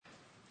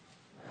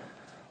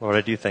Lord,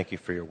 I do thank you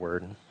for your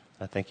word.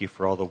 I thank you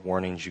for all the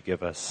warnings you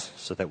give us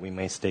so that we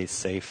may stay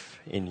safe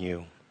in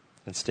you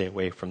and stay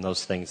away from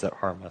those things that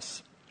harm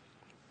us.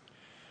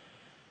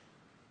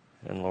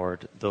 And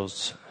Lord,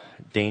 those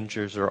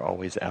dangers are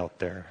always out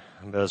there.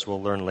 But as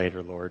we'll learn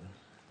later, Lord,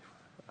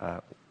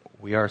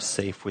 we are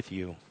safe with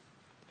you.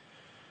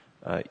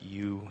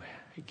 You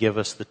give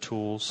us the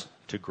tools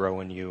to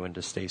grow in you and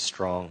to stay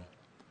strong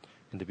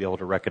and to be able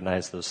to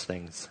recognize those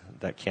things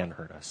that can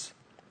hurt us.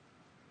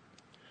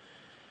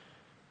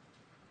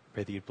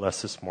 Pray that you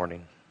bless this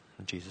morning.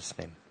 In Jesus'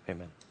 name,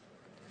 amen.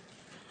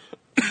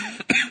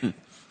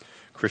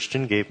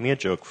 Christian gave me a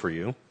joke for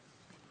you.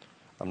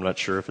 I'm not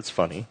sure if it's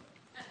funny.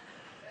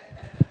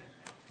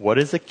 What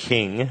is a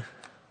king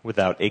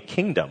without a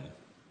kingdom?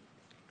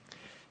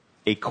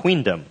 A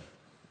queendom.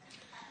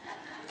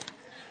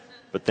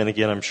 But then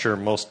again, I'm sure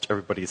most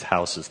everybody's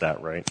house is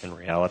that, right, in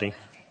reality?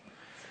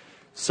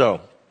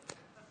 So,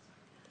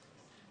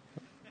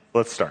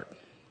 let's start.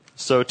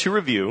 So, to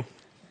review,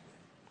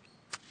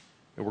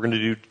 we're going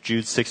to do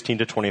Jude 16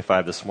 to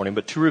 25 this morning.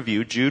 But to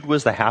review, Jude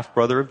was the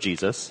half-brother of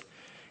Jesus.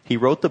 He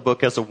wrote the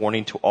book as a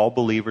warning to all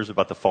believers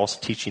about the false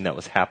teaching that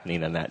was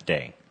happening in that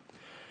day.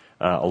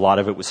 A lot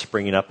of it was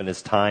springing up in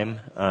his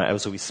time.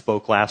 As we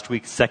spoke last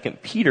week, 2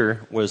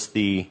 Peter was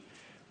the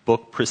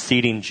book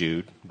preceding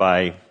Jude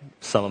by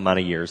some amount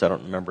of years. I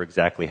don't remember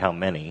exactly how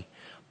many.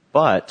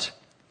 But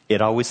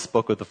it always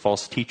spoke of the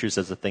false teachers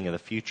as a thing of the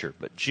future.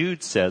 But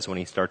Jude says when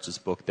he starts his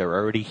book, they're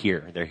already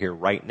here. They're here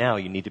right now.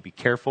 You need to be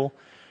careful.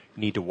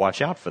 You need to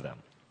watch out for them.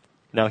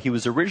 Now, he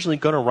was originally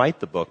going to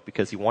write the book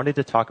because he wanted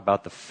to talk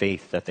about the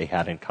faith that they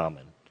had in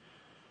common,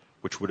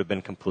 which would have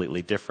been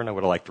completely different. I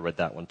would have liked to read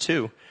that one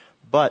too.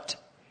 But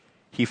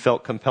he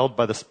felt compelled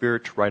by the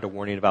Spirit to write a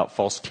warning about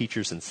false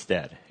teachers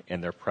instead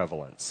and their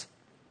prevalence.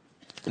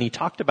 And he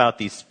talked about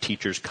these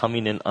teachers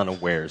coming in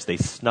unawares. They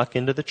snuck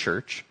into the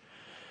church,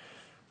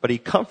 but he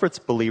comforts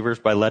believers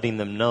by letting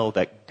them know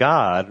that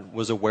God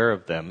was aware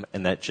of them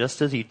and that just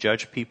as he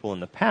judged people in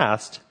the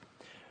past,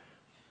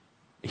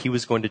 he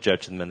was going to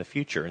judge them in the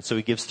future. And so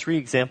he gives 3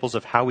 examples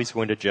of how he's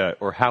going to judge,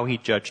 or how he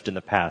judged in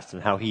the past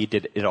and how he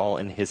did it all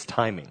in his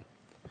timing.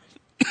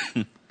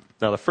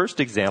 Now, the first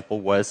example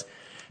was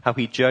how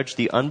he judged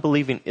the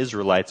unbelieving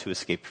Israelites who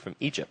escaped from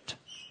Egypt.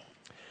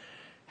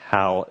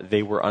 How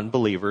they were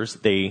unbelievers.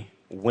 They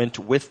went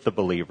with the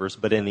believers,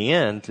 but in the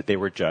end, they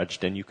were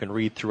judged. And you can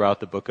read throughout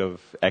the book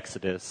of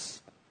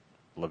Exodus,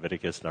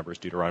 Leviticus, Numbers,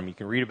 Deuteronomy. You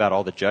can read about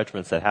all the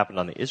judgments that happened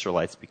on the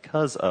Israelites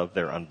because of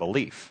their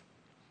unbelief.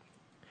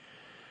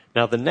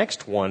 Now, the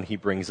next one he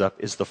brings up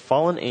is the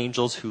fallen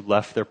angels who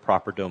left their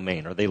proper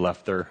domain, or they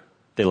left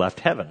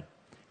heaven.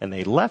 And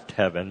they left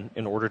heaven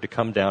in order to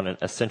come down and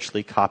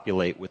essentially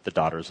copulate with the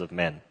daughters of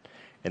men.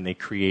 And they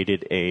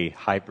created a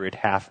hybrid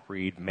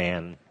half-breed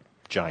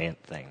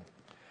man-giant thing.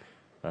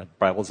 The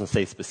Bible doesn't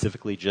say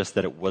specifically just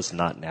that it was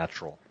not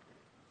natural.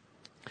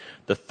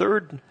 The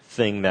third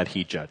thing that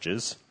he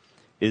judges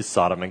is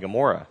Sodom and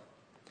Gomorrah.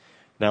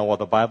 Now, while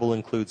the Bible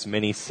includes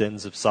many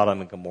sins of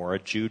Sodom and Gomorrah,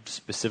 Jude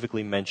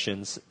specifically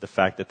mentions the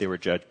fact that they were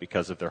judged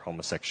because of their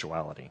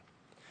homosexuality.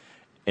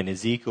 And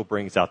Ezekiel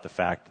brings out the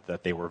fact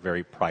that they were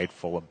very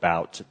prideful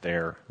about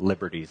their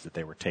liberties that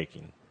they were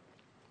taking.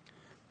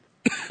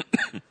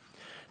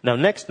 Now,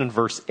 next in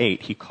verse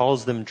 8, he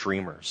calls them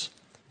dreamers.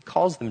 He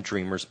calls them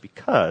dreamers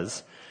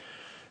because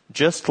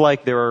just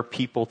like there are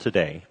people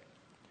today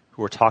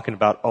who are talking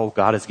about, oh,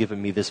 God has given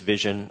me this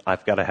vision,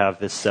 I've got to have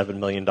this $7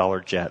 million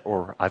jet,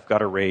 or I've got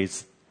to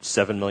raise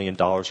 $7 million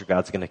or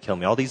God's going to kill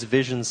me. All these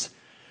visions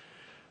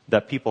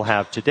that people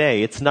have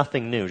today, it's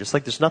nothing new. Just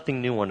like there's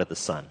nothing new under the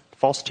sun.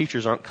 False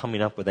teachers aren't coming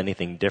up with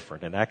anything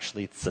different. And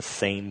actually, it's the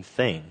same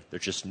thing. They're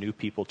just new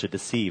people to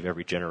deceive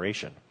every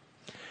generation.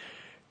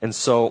 And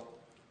so,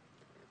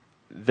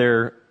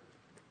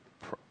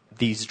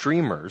 these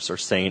dreamers are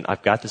saying,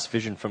 I've got this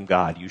vision from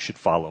God. You should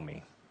follow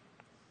me.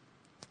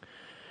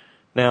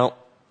 Now,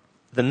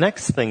 the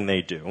next thing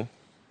they do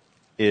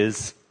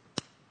is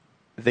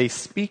they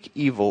speak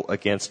evil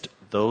against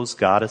those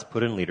God has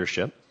put in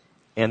leadership,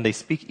 and they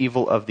speak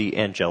evil of the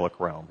angelic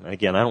realm. And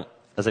again,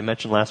 as I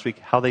mentioned last week,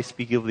 how they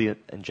speak evil of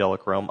the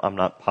angelic realm, I'm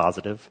not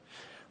positive,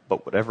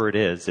 but whatever it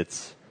is,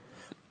 it's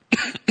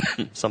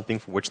something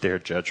for which they are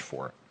judged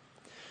for.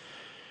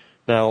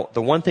 Now,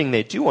 the one thing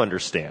they do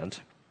understand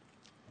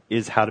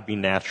is how to be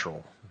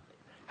natural,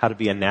 how to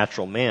be a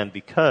natural man,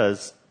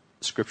 because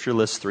Scripture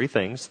lists 3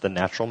 things: the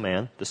natural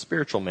man, the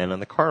spiritual man,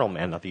 and the carnal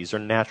man. Now, these are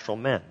natural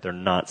men. They're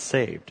not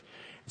saved.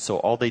 So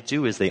all they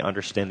do is they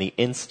understand the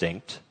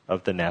instinct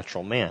of the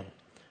natural man.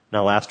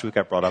 Now, last week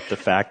I brought up the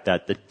fact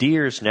that the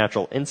deer's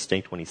natural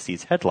instinct when he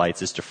sees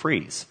headlights is to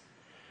freeze.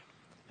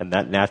 And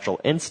that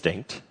natural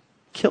instinct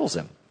kills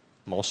him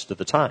most of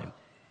the time.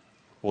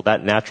 Well,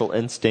 that natural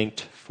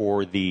instinct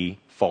for the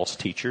false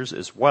teachers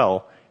as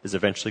well is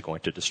eventually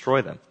going to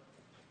destroy them.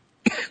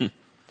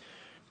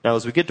 Now,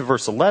 as we get to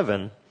verse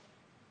 11,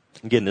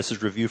 again, this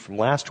is review from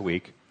last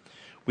week,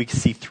 we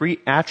see 3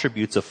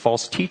 attributes of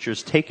false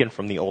teachers taken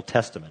from the Old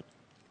Testament.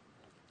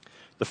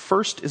 The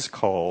first is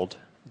called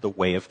the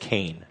way of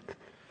Cain.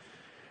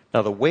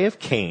 Now, the way of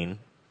Cain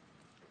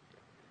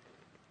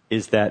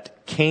is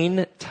that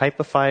Cain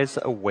typifies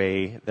a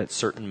way that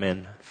certain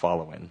men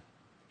follow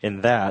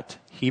in that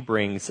he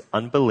brings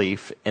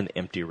unbelief and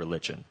empty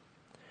religion.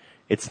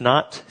 It's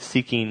not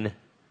seeking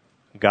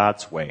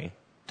God's way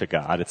to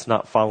God. It's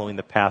not following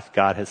the path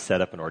God has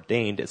set up and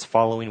ordained. It's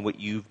following what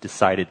you've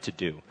decided to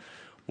do.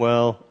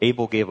 Well,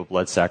 Abel gave a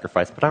blood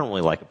sacrifice, but I don't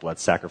really like a blood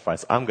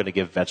sacrifice. I'm going to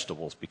give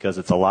vegetables because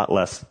it's a lot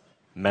less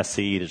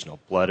messy. There's no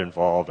blood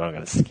involved. I'm not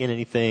going to skin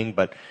anything,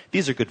 but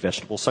these are good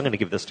vegetables, so I'm going to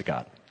give this to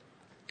God.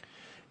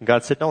 And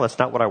God said, no, that's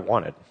not what I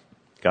wanted.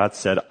 God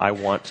said, I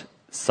want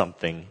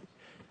something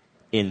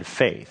in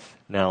faith.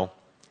 Now,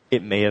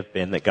 it may have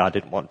been that God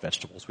didn't want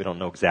vegetables. We don't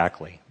know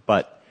exactly.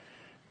 But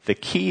the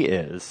key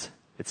is,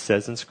 it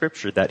says in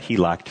Scripture that he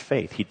lacked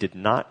faith. He did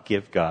not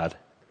give God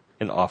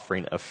an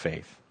offering of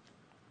faith.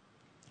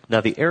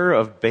 Now, the error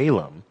of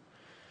Balaam,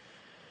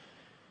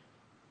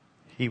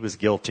 he was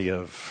guilty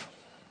of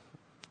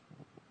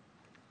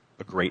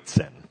a great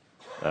sin.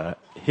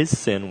 His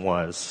sin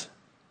was,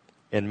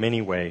 in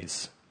many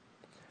ways,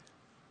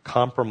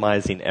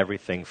 compromising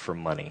everything for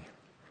money.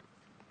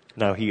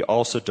 Now, he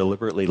also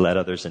deliberately led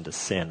others into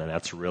sin, and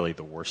that's really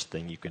the worst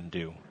thing you can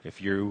do.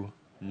 If you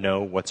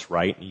know what's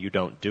right and you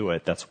don't do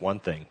it, that's one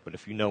thing. But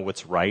if you know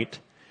what's right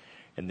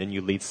and then you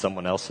lead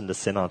someone else into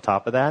sin on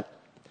top of that,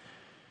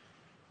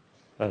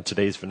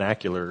 today's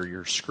vernacular,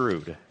 you're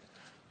screwed.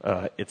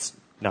 It's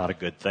not a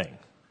good thing.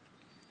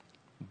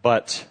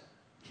 But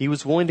he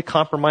was willing to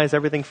compromise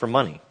everything for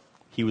money.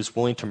 He was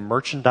willing to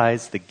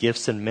merchandise the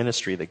gifts and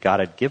ministry that God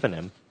had given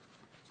him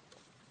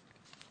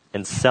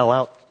and sell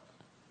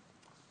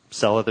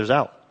others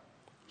out.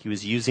 He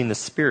was using the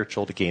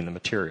spiritual to gain the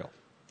material.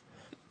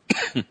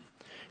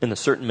 And the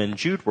certain men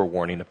Jude were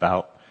warning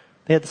about,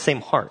 they had the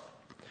same heart.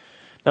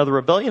 Now, the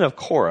rebellion of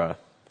Korah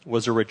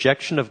was a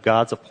rejection of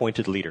God's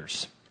appointed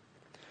leaders.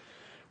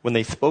 When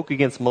they spoke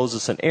against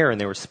Moses and Aaron,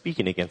 they were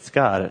speaking against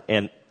God.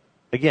 And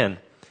again,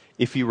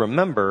 if you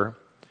remember,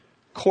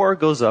 Korah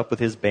goes up with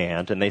his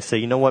band and they say,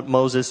 you know what,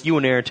 Moses, you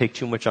and Aaron take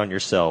too much on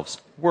yourselves.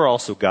 We're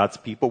also God's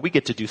people. We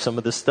get to do some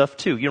of this stuff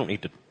too. You don't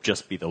need to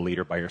just be the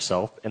leader by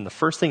yourself. And the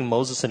first thing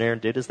Moses and Aaron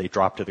did is they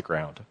dropped to the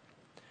ground.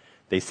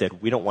 They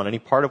said, we don't want any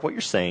part of what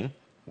you're saying.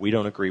 We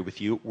don't agree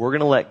with you. We're going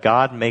to let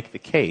God make the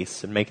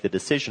case and make the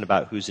decision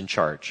about who's in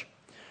charge.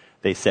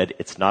 They said,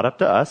 it's not up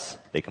to us.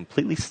 They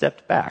completely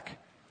stepped back.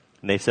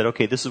 And they said,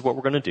 okay, this is what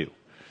we're going to do.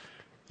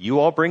 You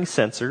all bring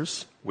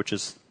censers, which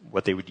is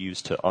what they would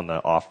use on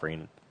the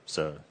offering.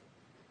 So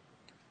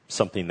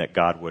something that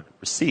God would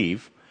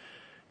receive.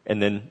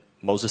 And then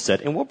Moses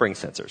said, and we'll bring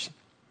censers.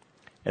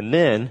 And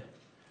then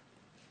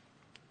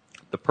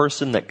the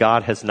person that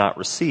God has not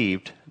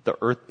received,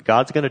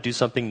 God's going to do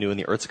something new and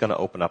the earth's going to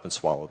open up and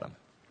swallow them.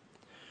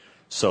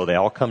 So they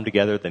all come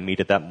together. They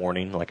meet it that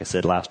morning, like I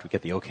said last week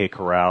at the OK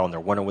Corral, and they're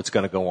wondering what's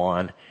going to go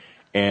on.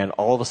 And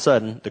all of a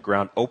sudden, the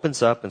ground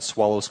opens up and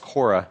swallows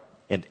Korah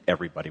and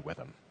everybody with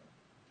him.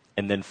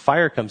 And then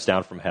fire comes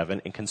down from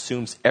heaven and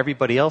consumes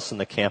everybody else in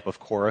the camp of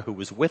Korah who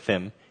was with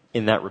him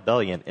in that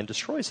rebellion and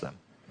destroys them.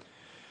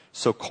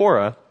 So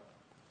Korah,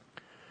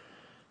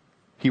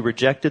 he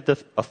rejected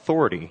the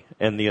authority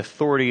and the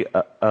authority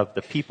of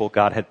the people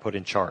God had put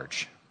in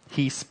charge.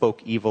 He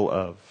spoke evil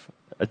of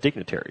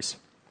dignitaries,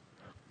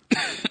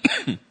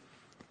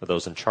 of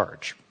those in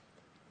charge.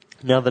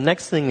 Now, the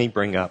next thing they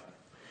bring up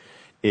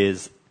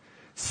is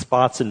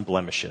spots and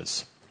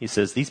blemishes. He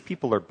says, these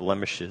people are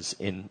blemishes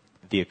in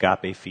the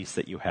agape feast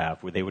that you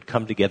have, where they would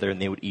come together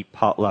and they would eat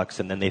potlucks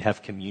and then they'd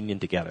have communion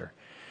together.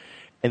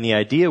 And the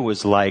idea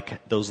was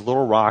like those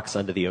little rocks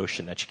under the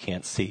ocean that you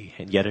can't see,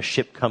 and yet a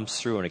ship comes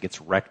through and it gets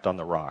wrecked on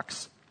the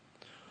rocks.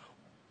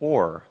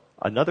 Or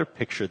another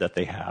picture that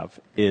they have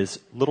is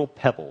little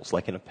pebbles,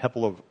 like in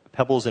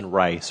pebbles in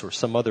rice or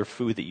some other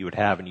food that you would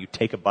have, and you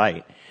take a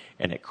bite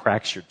and it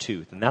cracks your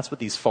tooth. And that's what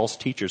these false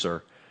teachers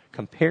are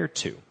compared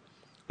to.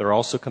 They're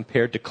also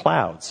compared to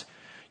clouds.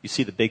 You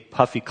see the big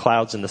puffy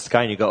clouds in the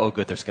sky and you go, oh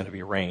good, there's going to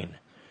be rain.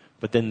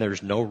 But then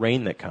there's no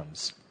rain that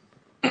comes.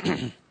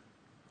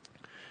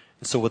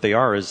 So what they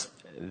are is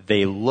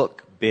they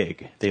look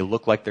big. They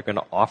look like they're going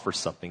to offer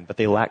something, but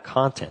they lack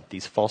content.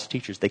 These false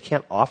teachers, they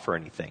can't offer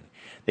anything.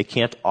 They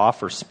can't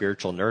offer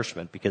spiritual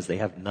nourishment because they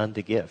have none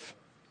to give.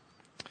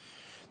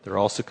 They're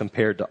also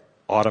compared to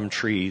autumn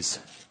trees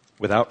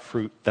without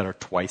fruit that are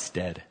twice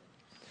dead.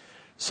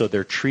 So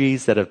they're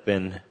trees that have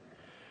been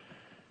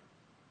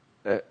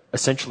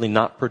essentially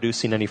not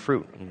producing any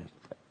fruit.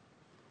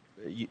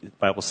 The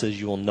Bible says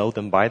you will know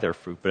them by their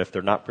fruit, but if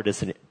they're not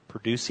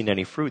producing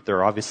any fruit,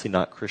 they're obviously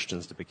not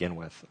Christians to begin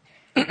with.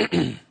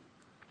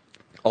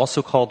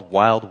 Also called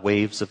wild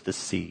waves of the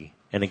sea.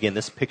 And again,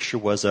 this picture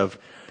was of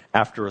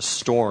after a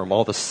storm,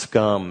 all the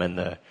scum and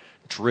the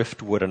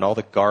driftwood and all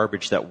the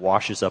garbage that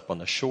washes up on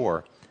the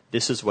shore.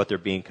 This is what they're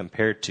being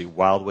compared to.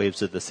 Wild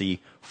waves of the sea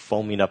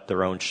foaming up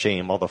their own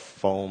shame. All the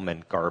foam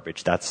and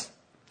garbage, that's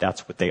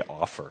what they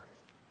offer.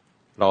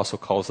 It also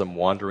calls them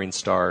wandering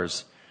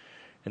stars.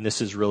 And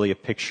this is really a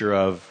picture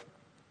of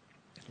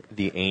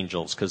the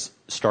angels, because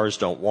stars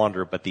don't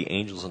wander, but the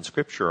angels in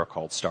Scripture are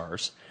called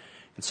stars.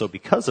 So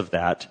because of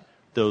that,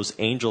 those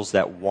angels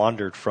that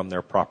wandered from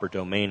their proper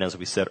domain, as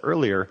we said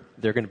earlier,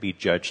 they're going to be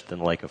judged in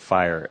the lake of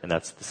fire, and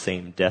that's the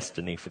same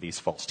destiny for these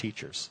false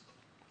teachers.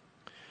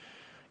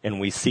 And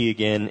we see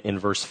again in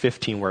verse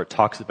 15 where it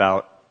talks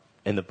about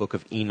in the book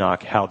of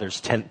Enoch how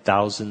there's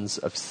 10,000s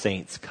of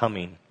saints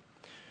coming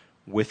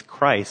with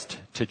Christ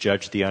to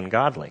judge the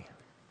ungodly.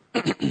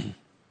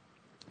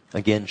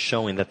 Again,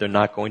 showing that they're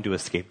not going to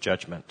escape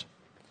judgment.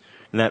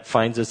 And that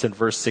finds us in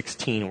verse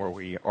 16 where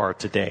we are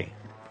today.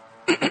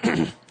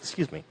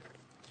 Excuse me.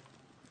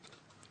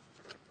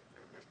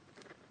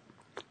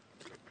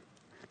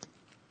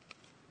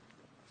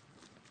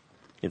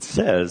 It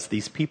says,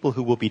 these people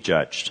who will be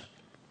judged,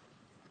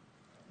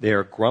 they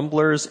are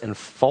grumblers and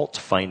fault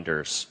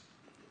finders.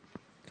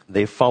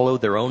 They follow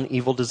their own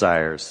evil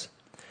desires.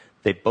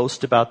 They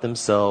boast about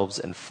themselves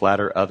and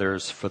flatter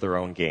others for their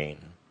own gain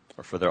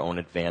or for their own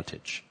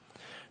advantage.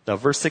 Now,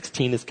 verse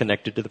 16 is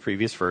connected to the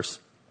previous verse.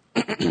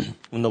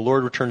 When the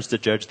Lord returns to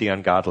judge the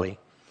ungodly,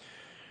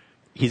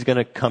 he's going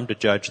to come to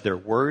judge their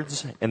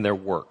words and their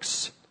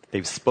works.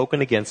 They've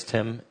spoken against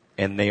him,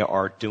 and they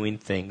are doing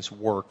things,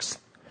 works.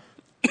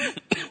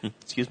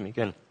 Excuse me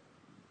again.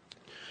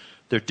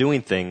 They're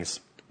doing things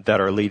that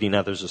are leading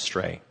others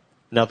astray.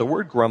 Now, the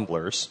word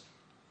grumblers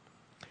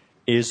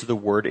is the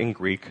word in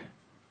Greek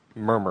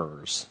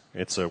murmurers.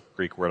 It's a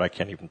Greek word I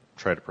can't even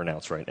try to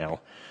pronounce right now.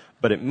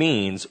 But it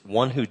means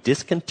one who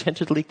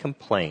discontentedly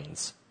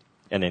complains.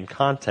 And in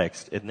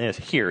context, in this,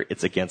 here,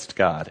 it's against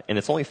God. And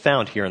it's only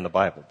found here in the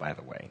Bible, by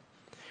the way.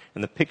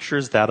 And the picture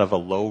is that of a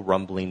low,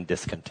 rumbling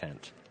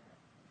discontent.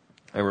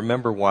 I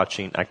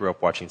grew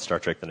up watching Star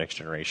Trek The Next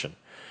Generation.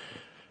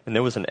 And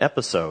there was an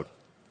episode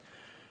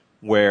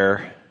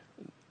where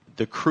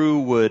the crew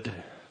would,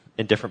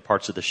 in different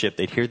parts of the ship,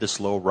 they'd hear this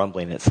low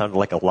rumbling, and it sounded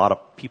like a lot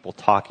of people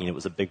talking. It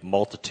was a big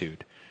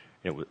multitude.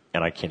 And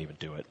I can't even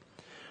do it.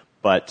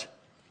 But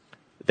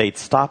they'd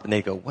stop and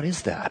they'd go, "What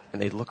is that?" And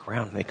they'd look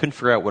around and they couldn't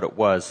figure out what it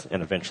was.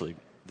 And eventually,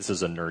 this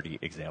is a nerdy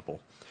example.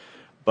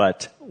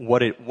 But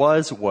what it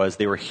was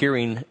they were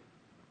hearing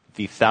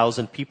the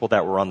 1,000 people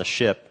that were on the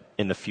ship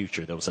in the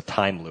future. There was a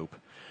time loop.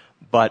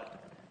 But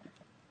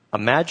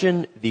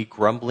imagine the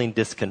grumbling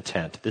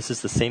discontent. This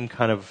is the same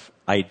kind of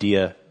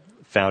idea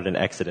found in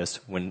Exodus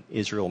when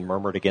Israel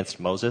murmured against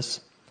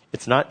Moses.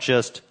 It's not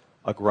just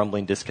a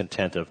grumbling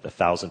discontent of the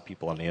 1,000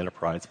 people on the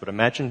Enterprise, but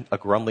imagine a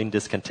grumbling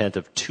discontent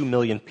of 2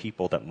 million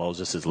people that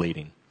Moses is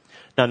leading.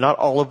 Now, not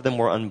all of them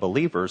were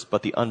unbelievers,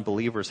 but the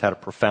unbelievers had a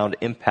profound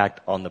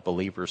impact on the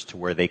believers to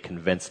where they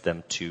convinced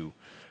them to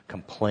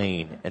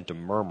complain and to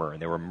murmur,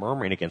 and they were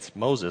murmuring against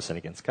Moses and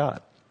against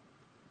God.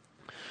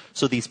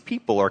 So these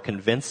people are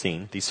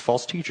convincing, these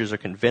false teachers are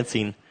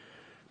convincing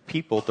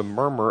people to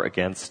murmur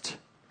against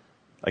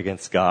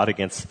God,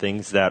 against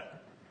things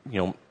that,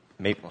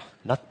 maybe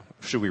not.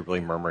 Should we really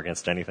murmur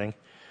against anything?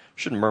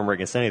 Shouldn't murmur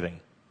against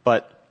anything.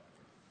 But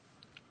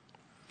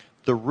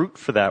the root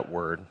for that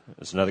word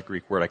is another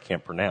Greek word I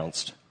can't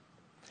pronounce.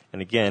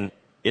 And again,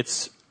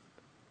 it's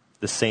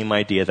the same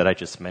idea that I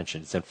just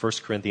mentioned. It's in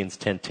 1 Corinthians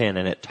 10:10,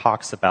 and it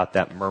talks about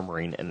that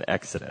murmuring in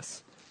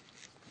Exodus.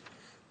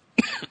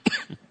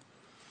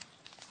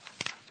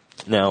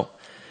 Now,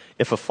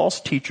 if a false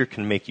teacher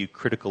can make you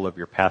critical of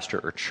your pastor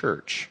or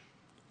church,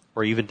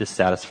 or even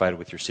dissatisfied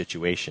with your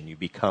situation, you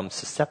become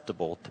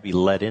susceptible to be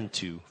led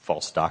into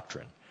false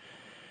doctrine.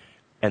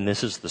 And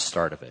this is the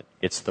start of it.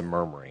 It's the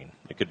murmuring.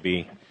 It could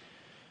be,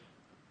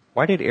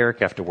 why did Eric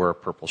have to wear a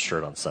purple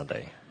shirt on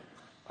Sunday?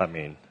 I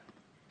mean,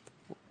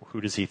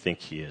 who does he think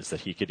he is that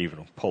he could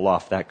even pull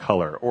off that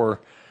color? Or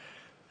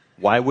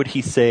why would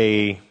he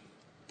say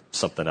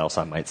something else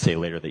I might say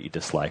later that you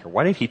dislike? Or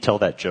why did he tell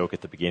that joke at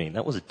the beginning?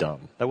 That was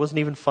dumb. That wasn't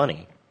even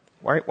funny.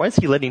 Why is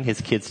he letting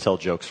his kids tell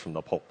jokes from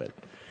the pulpit?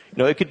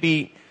 It could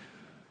be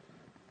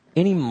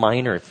any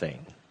minor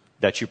thing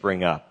that you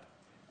bring up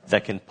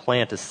that can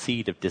plant a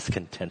seed of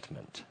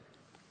discontentment.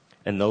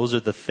 And those are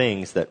the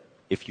things that,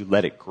 if you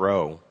let it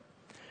grow,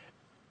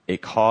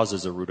 it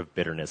causes a root of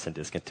bitterness and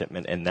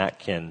discontentment, and that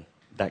can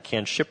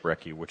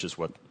shipwreck you, which is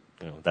what,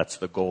 that's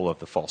the goal of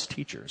the false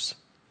teachers.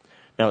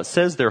 Now, it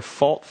says they're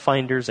fault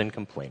finders and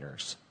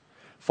complainers.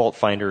 Fault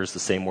finder is the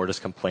same word as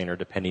complainer,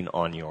 depending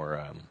on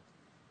your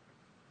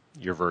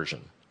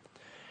version.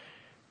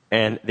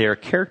 And they are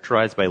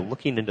characterized by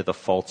looking into the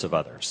faults of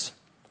others.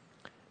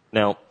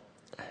 Now,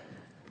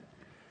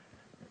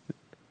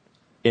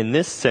 in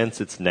this sense,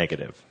 it's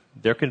negative.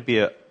 There can be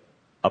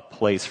a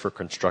place for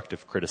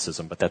constructive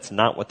criticism, but that's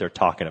not what they're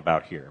talking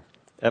about here.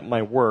 At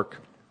my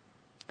work,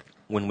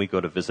 when we go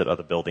to visit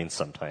other buildings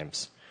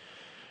sometimes,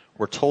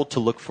 we're told to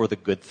look for the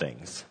good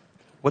things.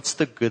 What's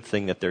the good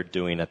thing that they're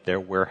doing at their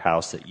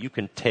warehouse that you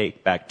can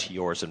take back to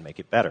yours and make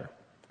it better?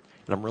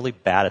 And I'm really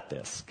bad at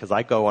this, because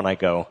I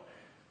go,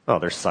 oh,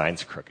 their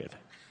sign's crooked.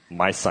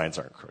 My signs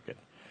aren't crooked.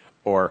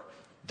 Or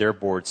their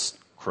board's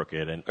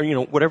crooked. Or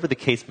whatever the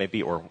case may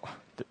be. Or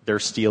their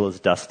steel is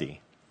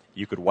dusty.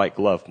 You could white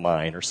glove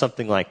mine or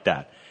something like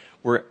that.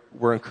 We're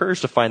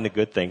encouraged to find the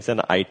good things.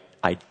 And I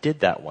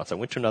did that once. I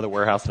went to another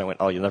warehouse and I went,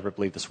 oh, you'll never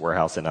believe this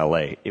warehouse in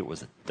LA. It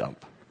was a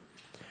dump.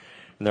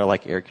 And they're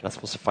like, Eric, you're not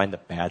supposed to find the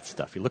bad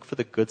stuff. You look for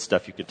the good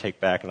stuff you could take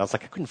back. And I was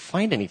like, I couldn't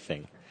find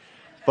anything.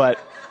 But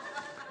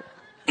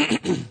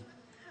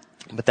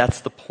but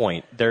that's the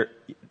point. They're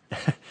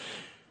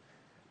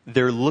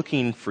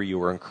looking for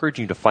you or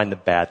encouraging you to find the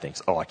bad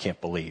things. Oh, I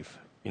can't believe,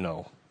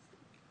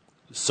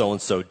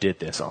 so-and-so did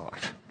this. Oh,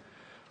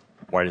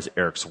 why does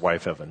Eric's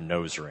wife have a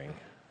nose ring?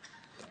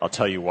 I'll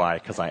tell you why,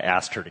 because I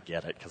asked her to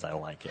get it because I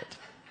like it.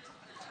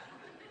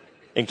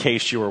 In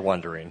case you were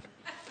wondering.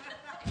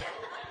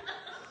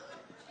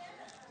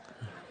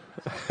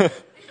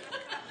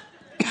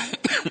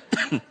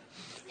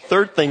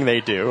 Third thing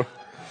they do.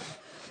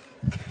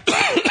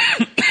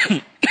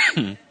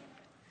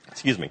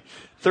 Excuse me.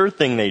 Third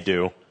thing they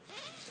do,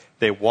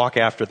 they walk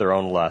after their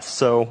own lusts.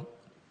 So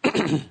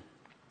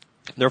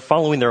they're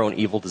following their own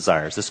evil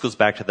desires. This goes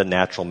back to the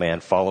natural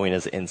man following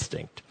his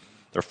instinct.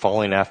 They're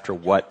following after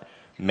what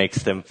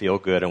makes them feel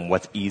good and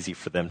what's easy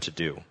for them to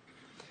do.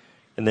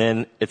 And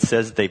then it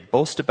says they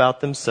boast about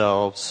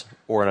themselves,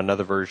 or in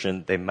another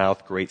version, they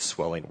mouth great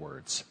swelling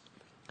words.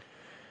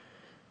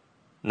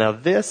 Now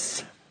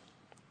this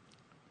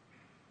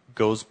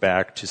goes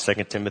back to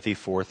 2 Timothy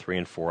 4:3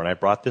 and 4, and I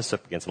brought this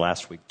up against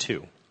last week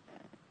too.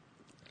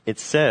 It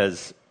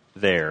says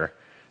there,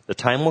 the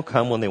time will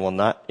come when they will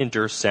not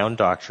endure sound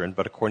doctrine,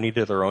 but according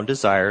to their own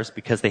desires,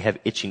 because they have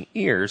itching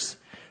ears,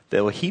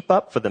 they will heap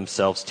up for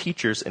themselves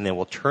teachers, and they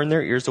will turn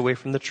their ears away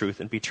from the truth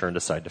and be turned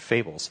aside to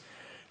fables.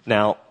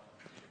 Now,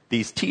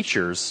 these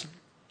teachers,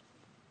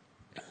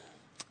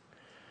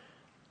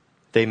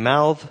 they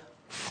mouth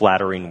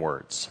flattering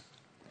words,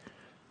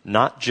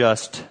 not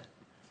just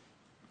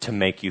to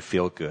make you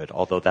feel good,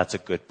 although that's a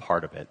good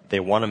part of it.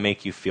 They want to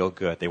make you feel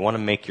good. They want to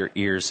make your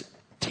ears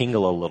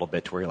tingle a little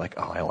bit to where you're like,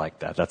 oh, I like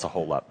that. That's a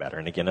whole lot better.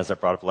 And again, as I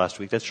brought up last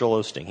week, that's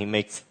Joel Osteen. He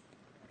makes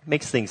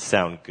things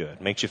sound good,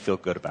 makes you feel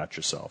good about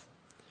yourself.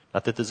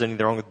 Not that there's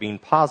anything wrong with being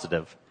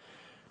positive,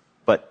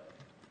 but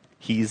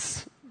he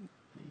is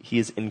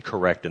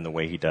incorrect in the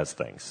way he does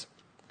things.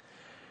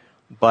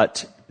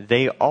 But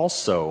they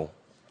also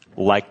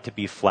like to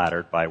be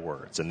flattered by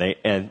words, and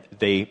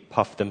they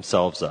puff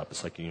themselves up.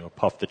 It's like,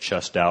 puff the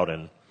chest out,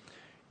 and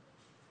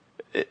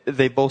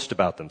they boast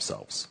about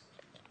themselves.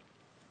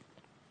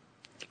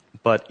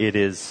 But it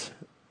is,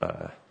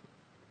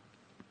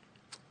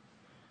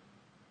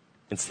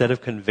 instead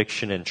of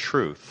conviction and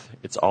truth,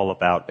 it's all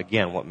about,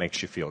 again, what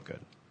makes you feel good.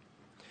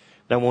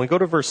 Now, when we go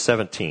to verse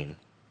 17,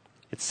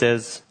 it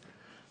says,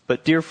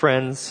 "But dear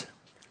friends,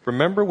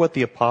 remember what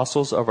the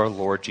apostles of our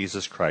Lord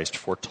Jesus Christ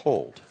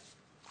foretold."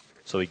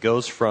 So he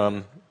goes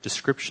from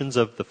descriptions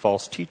of the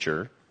false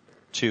teacher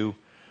to,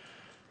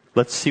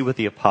 let's see what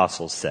the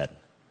apostles said.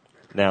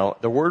 Now,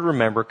 the word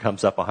remember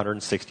comes up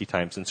 160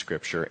 times in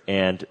Scripture,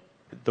 and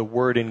the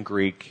word in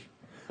Greek,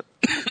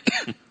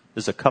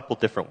 there's a couple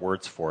different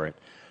words for it,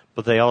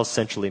 but they all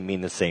essentially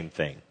mean the same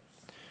thing.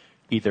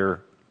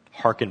 Either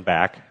hearken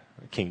back,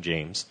 King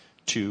James,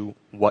 to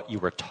what you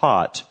were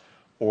taught,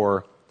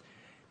 or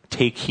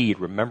take heed,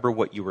 remember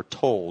what you were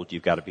told,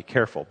 you've got to be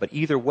careful. But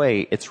either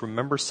way, it's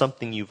remember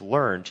something you've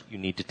learned, you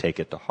need to take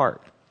it to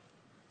heart.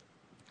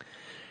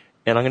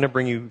 And I'm going to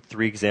bring you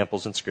 3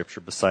 examples in Scripture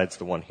besides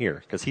the one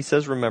here, because he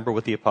says remember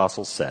what the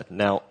apostles said.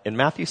 Now, in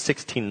Matthew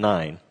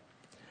 16:9,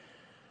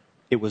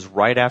 it was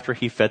right after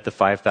he fed the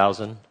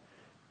 5,000,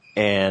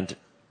 and,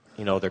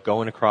 they're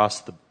going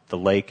across the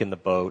lake in the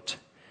boat,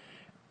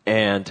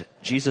 and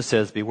Jesus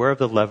says, beware of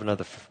the leaven of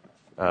the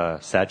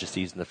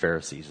Sadducees and the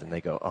Pharisees. And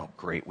they go, oh,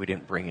 great, we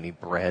didn't bring any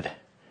bread.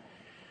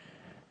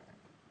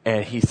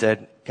 And he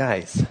said,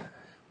 guys,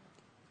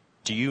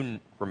 do you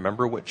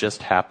remember what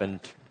just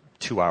happened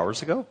 2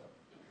 hours ago?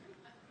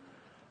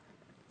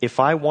 If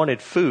I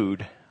wanted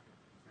food,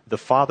 the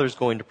Father's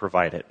going to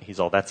provide it. He's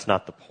all, that's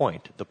not the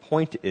point. The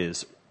point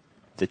is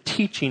the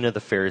teaching of the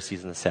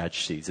Pharisees and the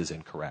Sadducees is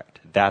incorrect.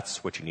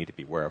 That's what you need to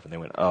be aware of. And they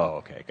went, oh,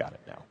 okay, got it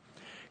now.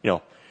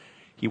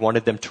 He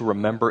wanted them to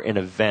remember an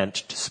event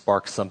to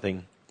spark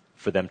something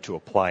for them to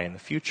apply in the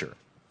future.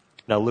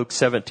 Now, Luke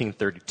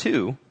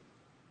 17:32,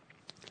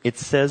 it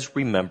says,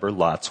 remember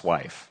Lot's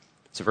wife.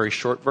 It's a very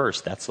short verse.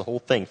 That's the whole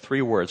thing.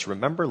 3 words.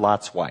 Remember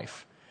Lot's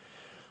wife.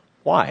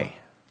 Why?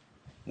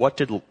 What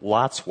did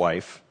Lot's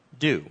wife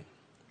do?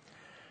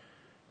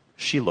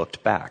 She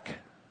looked back.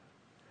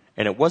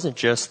 And it wasn't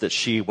just that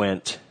she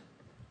went,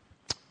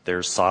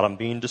 there's Sodom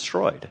being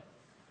destroyed.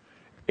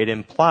 It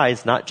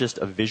implies not just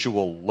a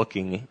visual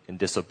looking in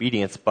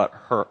disobedience, but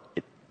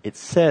it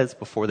says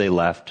before they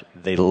left,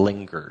 they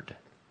lingered.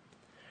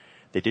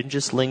 They didn't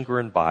just linger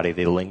in body,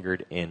 they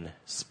lingered in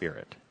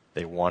spirit.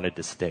 They wanted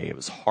to stay. It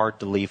was hard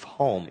to leave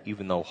home,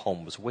 even though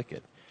home was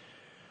wicked.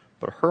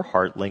 But her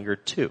heart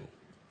lingered too.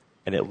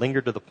 And it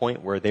lingered to the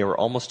point where they were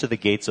almost to the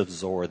gates of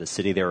Zoar, the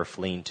city they were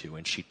fleeing to,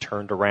 and she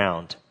turned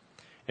around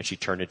and she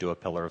turned into a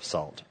pillar of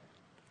salt.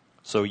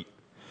 So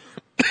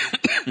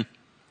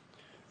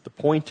the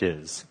point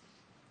is,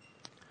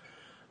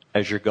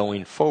 as you're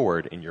going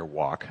forward in your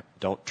walk,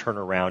 don't turn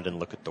around and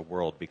look at the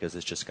world, because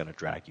it's just going to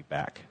drag you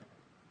back.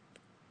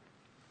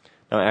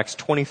 Now, Acts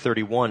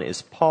 20:31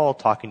 is Paul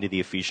talking to the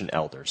Ephesian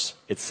elders.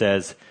 It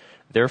says,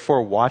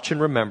 Therefore, watch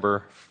and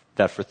remember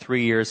that for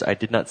 3 years I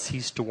did not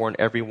cease to warn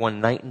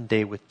everyone night and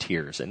day with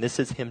tears. And this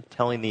is him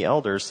telling the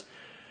elders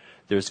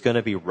there's going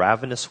to be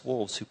ravenous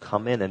wolves who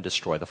come in and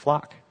destroy the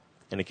flock.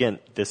 And again,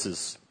 this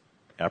is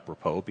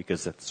apropos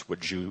because that's what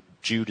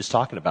Jude is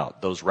talking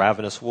about. Those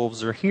ravenous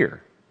wolves are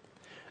here.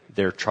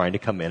 They're trying to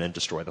come in and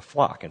destroy the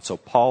flock. And so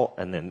Paul,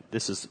 and then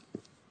this is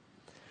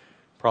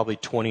probably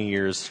 20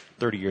 years,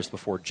 30 years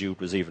before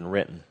Jude was even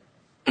written.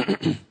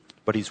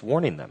 But he's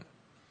warning them.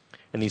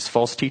 And these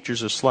false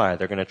teachers are sly.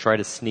 They're going to try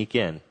to sneak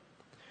in.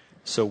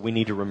 So we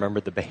need to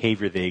remember the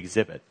behavior they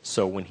exhibit.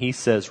 So when he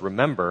says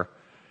remember,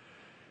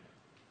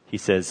 he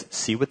says,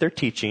 see what they're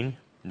teaching.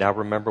 Now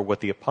remember what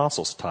the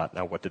apostles taught.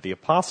 Now what did the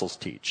apostles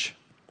teach?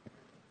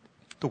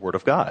 The Word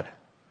of God.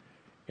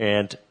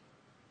 And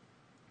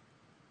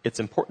it's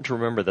important to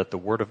remember that the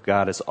Word of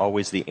God is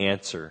always the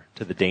answer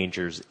to the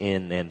dangers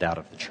in and out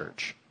of the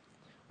church.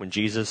 When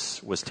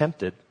Jesus was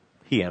tempted,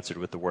 he answered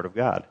with the Word of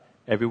God.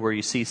 Everywhere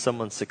you see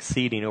someone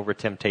succeeding over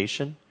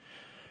temptation,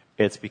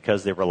 it's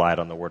because they relied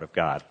on the Word of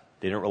God.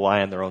 They didn't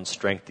rely on their own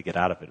strength to get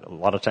out of it. A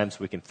lot of times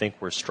we can think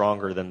we're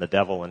stronger than the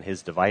devil and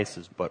his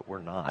devices, but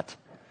we're not.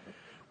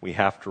 We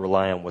have to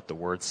rely on what the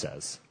Word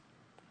says.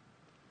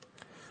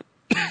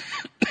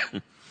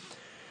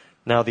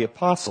 Now, the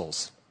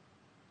apostles,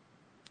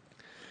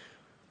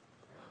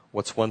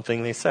 what's one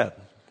thing they said?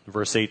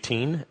 Verse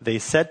 18, they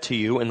said to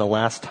you, in the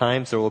last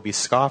times there will be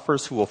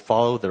scoffers who will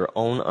follow their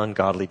own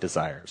ungodly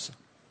desires.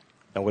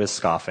 Now, what is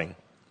scoffing?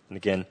 And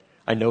again,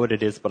 I know what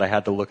it is, but I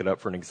had to look it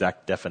up for an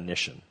exact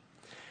definition.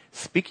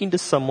 Speaking to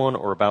someone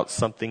or about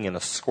something in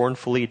a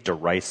scornfully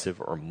derisive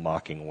or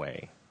mocking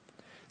way.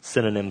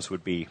 Synonyms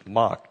would be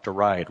mock,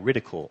 deride,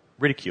 ridicule,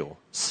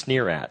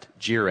 sneer at,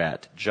 jeer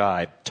at,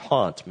 jibe,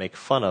 taunt, make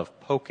fun of,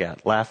 poke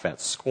at, laugh to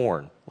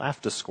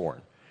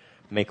scorn,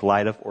 make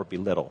light of or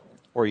belittle.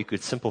 Or you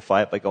could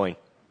simplify it by going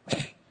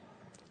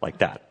like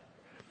that.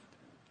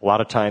 A lot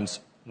of times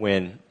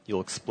when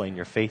you'll explain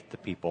your faith to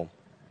people,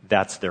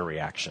 that's their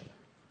reaction.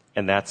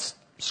 And that's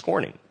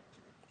scorning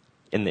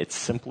in its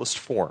simplest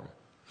form.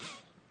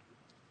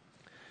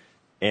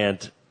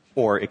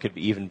 Or it could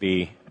even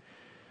be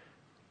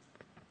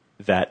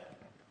that,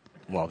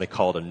 well, they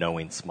call it a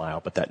knowing smile,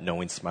 but that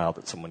knowing smile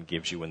that someone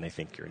gives you when they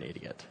think you're an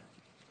idiot.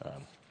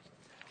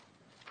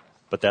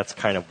 But that's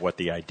kind of what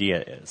the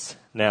idea is.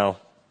 Now,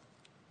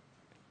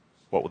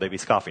 what will they be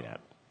scoffing at?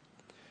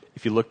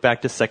 If you look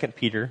back to 2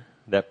 Peter,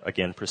 that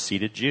again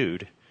preceded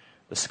Jude,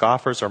 the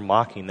scoffers are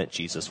mocking that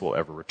Jesus will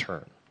ever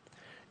return.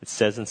 It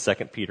says in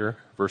 2 Peter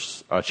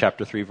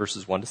chapter 3,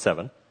 verses 1 to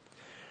 7,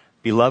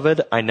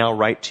 Beloved, I now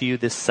write to you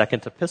this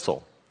second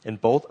epistle, in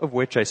both of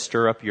which I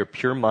stir up your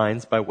pure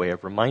minds by way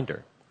of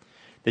reminder,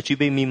 that you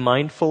may be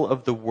mindful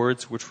of the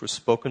words which were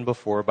spoken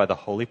before by the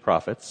holy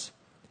prophets,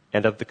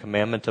 and of the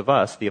commandment of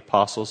us, the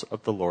apostles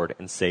of the Lord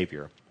and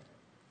Savior.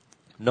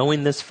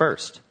 Knowing this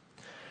first,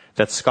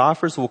 that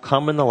scoffers will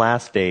come in the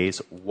last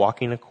days,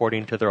 walking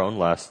according to their own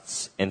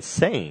lusts, and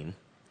saying,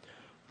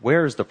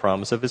 Where is the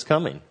promise of his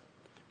coming?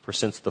 For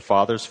since the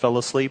fathers fell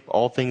asleep,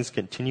 all things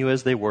continue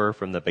as they were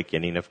from the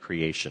beginning of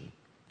creation.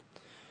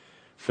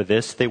 For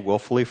this they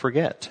willfully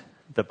forget,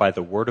 that by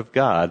the word of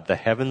God the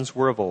heavens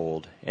were of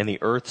old, and the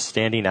earth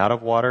standing out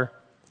of water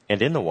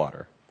and in the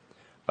water,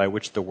 by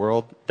which the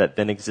world that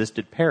then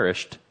existed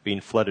perished,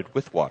 being flooded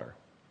with water.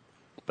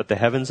 But the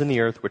heavens and the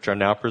earth, which are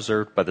now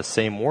preserved by the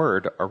same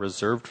word, are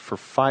reserved for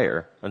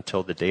fire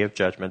until the day of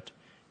judgment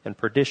and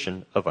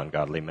perdition of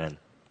ungodly men.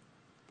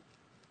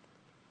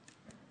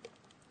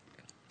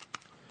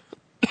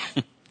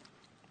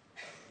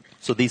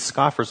 So these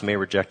scoffers may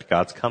reject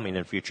God's coming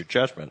and future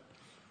judgment,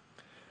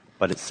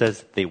 but it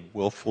says they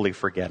willfully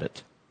forget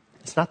it.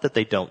 It's not that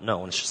they don't know,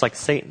 and it's just like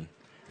Satan.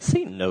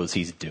 Satan knows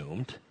he's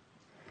doomed,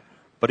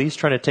 but he's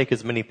trying to take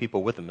as many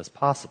people with him as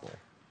possible.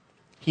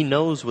 He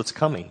knows what's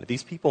coming.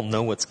 These people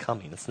know what's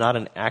coming. It's not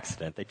an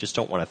accident. They just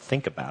don't want to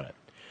think about it.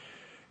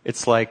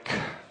 It's like,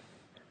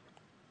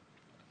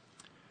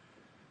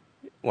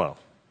 well,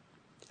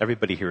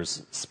 everybody here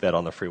has sped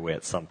on the freeway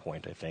at some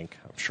point, I think.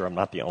 I'm sure I'm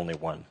not the only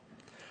one.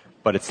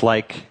 But it's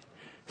like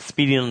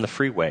speeding on the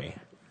freeway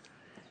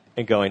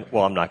and going,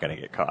 well, I'm not going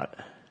to get caught.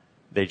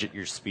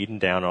 You're speeding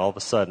down, and all of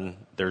a sudden,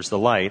 there's the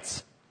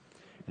lights,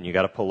 and you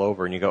got to pull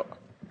over, and you go,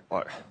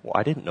 well,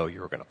 I didn't know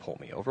you were going to pull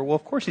me over. Well,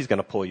 of course he's going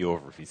to pull you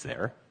over if he's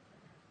there,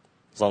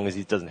 as long as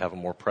he doesn't have a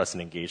more pressing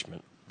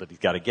engagement that he's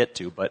got to get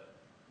to, but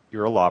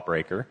you're a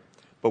lawbreaker.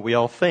 But we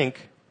all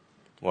think,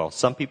 well,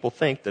 some people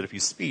think that if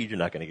you speed, you're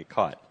not going to get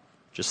caught.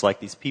 Just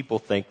like these people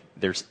think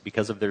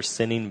because of their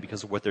sinning,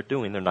 because of what they're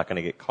doing, they're not going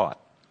to get caught.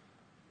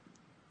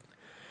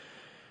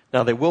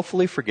 Now, they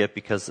willfully forget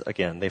because,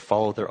 again, they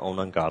follow their own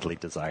ungodly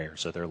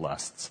desires or their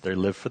lusts. They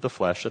live for the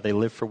flesh, or they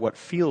live for what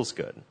feels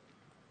good.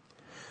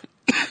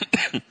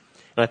 And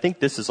I think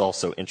this is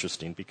also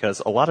interesting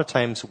because a lot of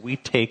times we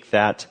take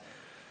that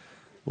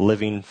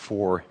living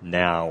for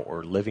now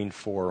or living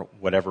for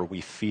whatever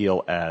we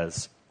feel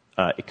as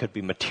it could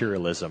be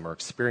materialism or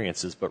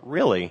experiences, but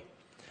really,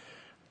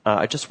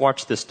 I just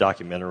watched this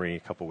documentary a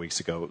couple weeks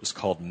ago. It was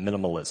called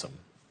Minimalism.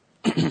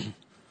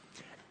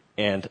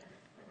 And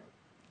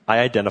I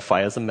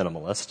identify as a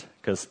minimalist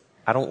because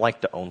I don't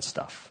like to own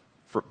stuff.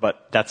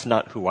 But that's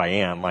not who I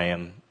am. I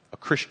am a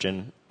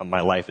Christian.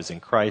 My life is in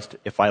Christ.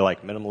 If I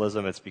like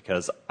minimalism, it's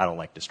because I don't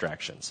like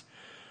distractions.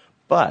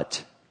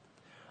 But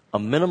a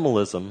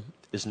minimalism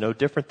is no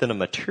different than a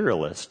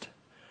materialist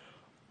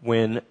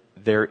when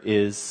there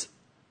is,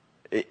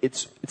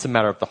 it's a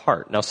matter of the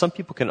heart. Now, some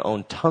people can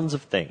own tons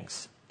of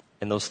things,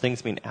 and those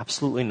things mean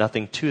absolutely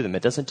nothing to them.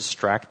 It doesn't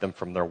distract them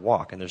from their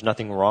walk, and there's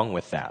nothing wrong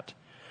with that.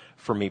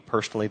 For me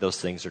personally, those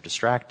things are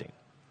distracting.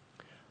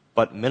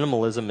 But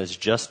minimalism is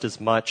just as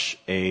much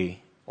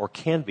or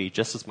can be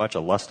just as much a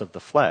lust of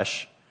the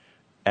flesh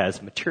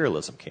as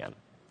materialism can.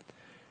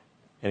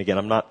 And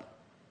again,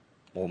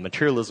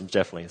 materialism is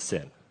definitely a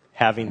sin.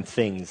 Having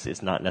things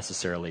is not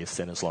necessarily a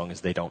sin as long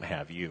as they don't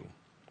have you.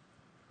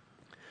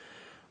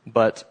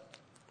 But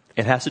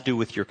it has to do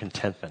with your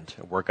contentment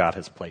and where God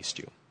has placed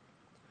you.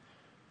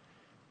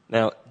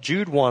 Now,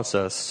 Jude wants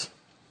us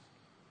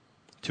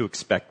to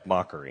expect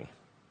mockery,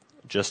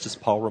 just as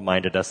Paul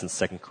reminded us in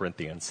 2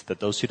 Corinthians that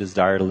those who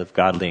desire to live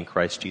godly in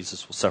Christ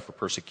Jesus will suffer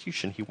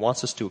persecution. He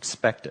wants us to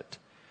expect it.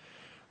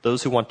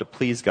 Those who want to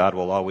please God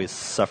will always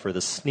suffer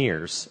the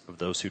sneers of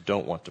those who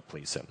don't want to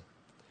please him.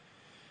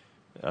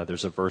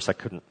 There's a verse, I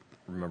couldn't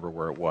remember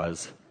where it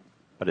was,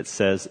 but it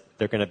says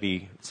they're going to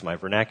be, it's my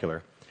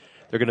vernacular,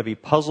 they're going to be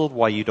puzzled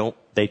why you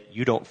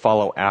don't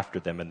follow after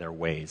them in their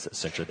ways,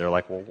 essentially. They're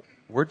like, well,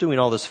 we're doing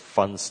all this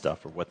fun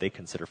stuff, or what they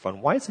consider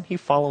fun. Why isn't he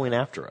following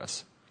after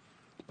us?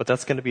 But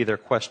that's going to be their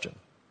question.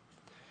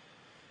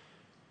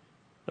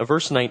 Now,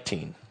 verse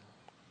 19.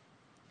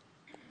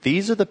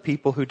 These are the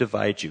people who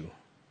divide you,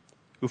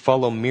 who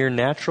follow mere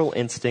natural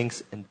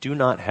instincts and do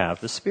not have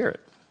the Spirit.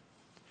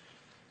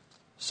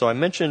 So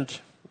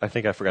I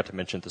think I forgot to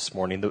mention this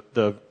morning,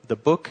 the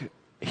book,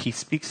 he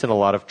speaks in a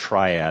lot of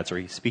triads, or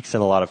he speaks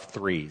in a lot of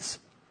threes.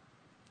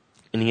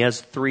 And he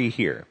has 3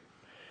 here.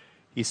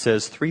 He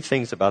says 3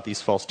 things about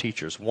these false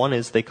teachers. 1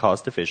 is they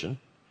cause division.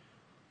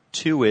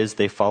 2 is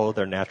they follow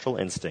their natural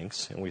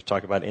instincts, and we've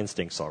talked about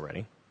instincts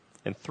already.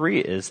 And 3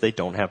 is they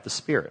don't have the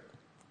Spirit.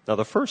 Now,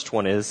 the first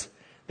one is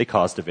they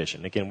cause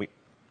division. Again,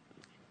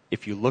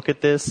 if you look at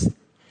this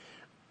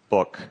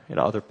book and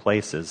other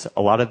places,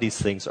 a lot of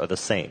these things are the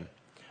same,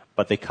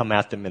 but they come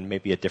at them in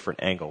maybe a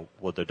different angle.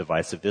 Well, they're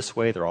divisive this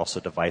way, they're also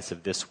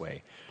divisive this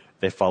way.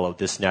 They follow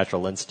this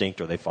natural instinct,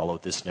 or they follow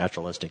this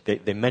natural instinct.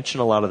 They mention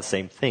a lot of the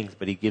same things,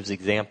 but he gives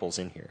examples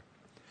in here.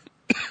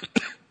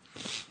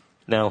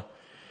 Now,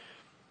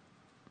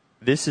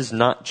 this is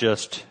not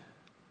just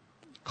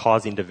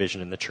causing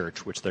division in the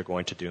church, which they're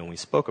going to do and we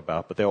spoke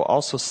about, but they will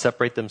also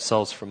separate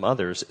themselves from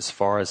others as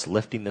far as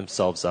lifting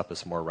themselves up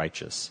as more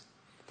righteous.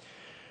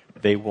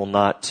 They will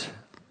not,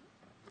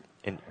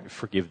 and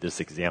forgive this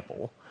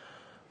example,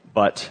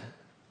 but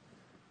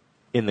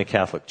in the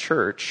Catholic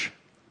Church,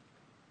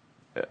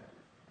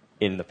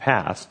 in the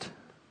past,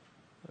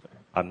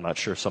 I'm not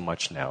sure so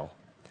much now,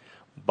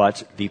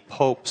 but the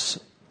popes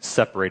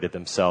separated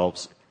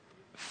themselves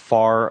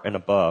far and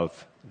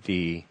above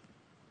the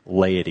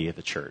laity of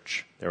the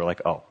church. They were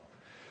like,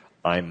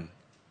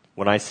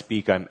 when I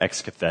speak, I'm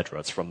ex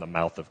cathedra. It's from the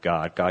mouth of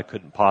God. God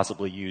couldn't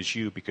possibly use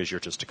you because you're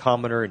just a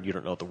commoner and you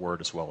don't know the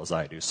word as well as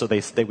I do. So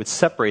they would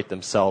separate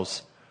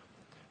themselves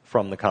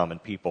from the common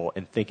people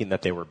and thinking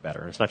that they were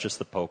better. It's not just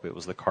the Pope, it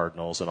was the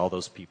cardinals and all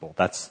those people.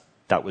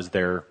 That was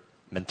their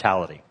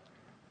mentality.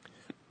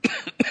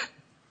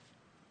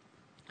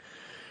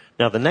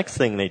 Now, the next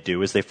thing they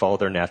do is they follow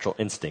their natural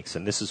instincts,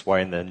 and this is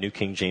why in the New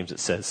King James it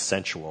says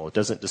sensual. It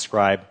doesn't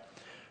describe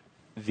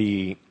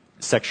the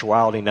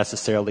sexuality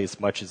necessarily as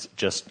much as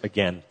just,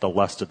 again, the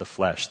lust of the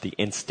flesh, the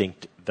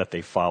instinct that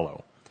they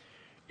follow.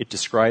 It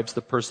describes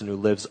the person who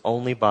lives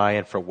only by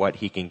and for what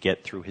he can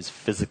get through his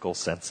physical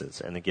senses.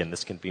 And again,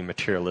 this can be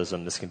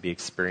materialism, this can be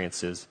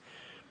experiences.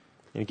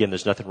 And again,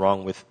 there's nothing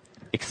wrong with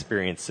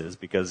experiences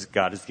because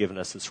God has given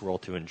us this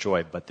world to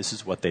enjoy, but this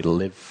is what they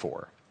live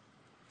for.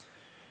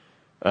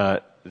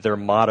 Their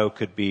motto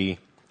could be,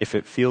 if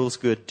it feels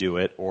good, do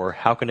it, or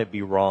how can it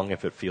be wrong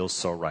if it feels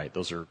so right?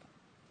 Those are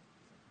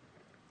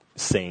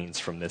sayings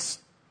from this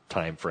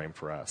time frame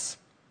for us.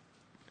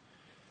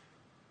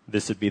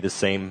 This would be the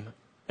same,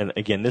 and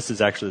again, this is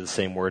actually the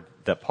same word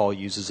that Paul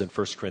uses in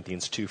 1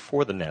 Corinthians 2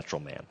 for the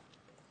natural man.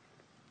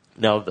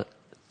 Now, the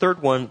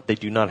third one, they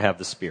do not have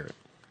the Spirit.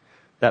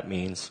 That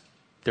means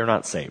they're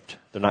not saved.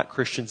 They're not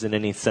Christians in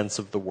any sense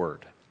of the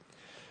word.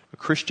 A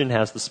Christian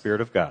has the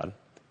Spirit of God.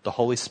 The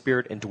Holy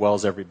Spirit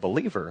indwells every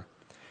believer.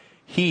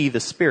 He, the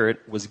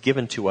Spirit, was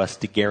given to us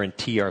to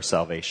guarantee our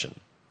salvation.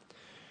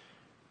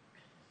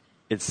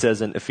 It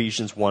says in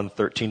Ephesians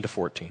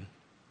 1:13-14,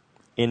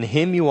 "In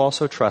him you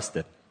also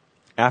trusted,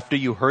 after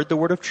you heard the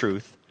word of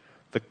truth,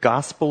 the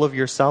gospel of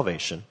your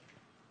salvation,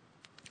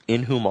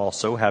 in whom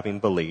also, having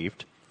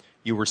believed,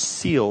 you were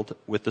sealed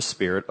with the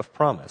Spirit of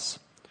promise,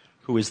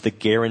 who is the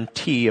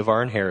guarantee of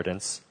our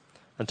inheritance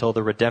until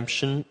the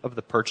redemption of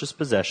the purchased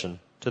possession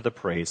to the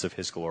praise of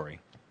his glory."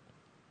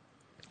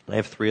 I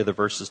have 3 other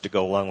verses to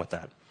go along with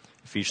that.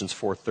 Ephesians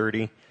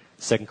 4:30,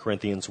 2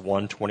 Corinthians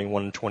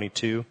 1:21 and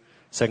 22,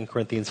 2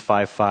 Corinthians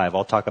 5:5,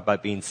 all talk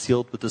about being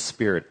sealed with the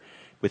Spirit,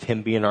 with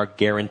him being our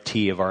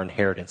guarantee of our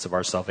inheritance, of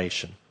our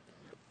salvation.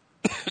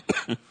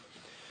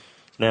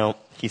 Now,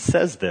 he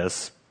says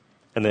this,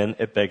 and then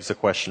it begs the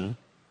question,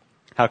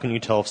 how can you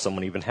tell if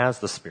someone even has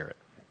the Spirit?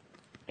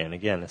 And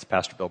again, as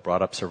Pastor Bill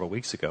brought up several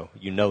weeks ago,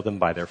 you know them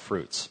by their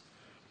fruits.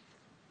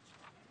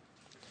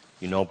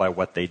 You know by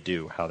what they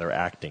do, how they're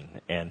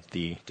acting, and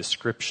the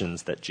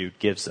descriptions that Jude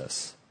gives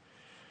us.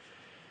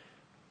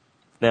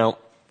 Now,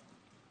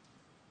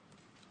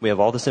 we have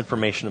all this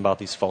information about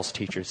these false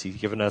teachers. He's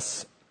given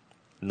us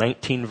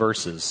 19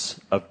 verses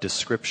of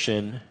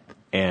description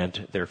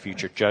and their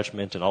future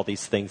judgment and all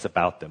these things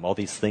about them, all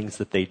these things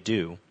that they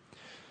do.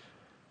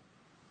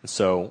 And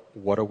so,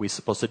 what are we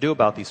supposed to do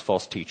about these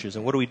false teachers,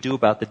 and what do we do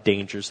about the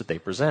dangers that they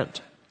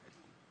present?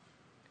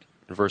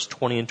 And verse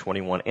 20 and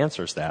 21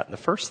 answers that. And the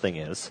first thing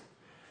is,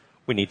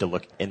 we need to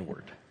look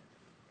inward.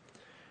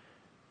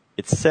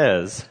 It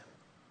says,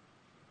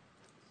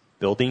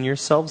 building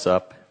yourselves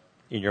up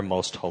in your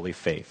most holy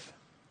faith.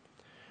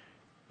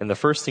 And the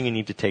first thing you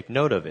need to take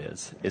note of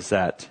is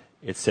that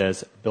it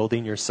says,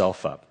 building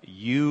yourself up.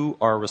 You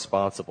are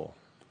responsible.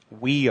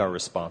 We are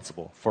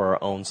responsible for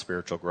our own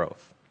spiritual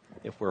growth.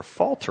 If we're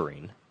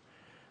faltering,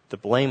 the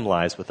blame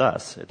lies with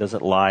us. It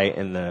doesn't lie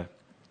in the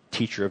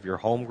teacher of your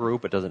home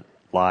group. It doesn't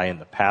lie in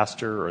the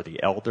pastor or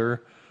the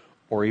elder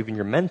or even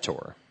your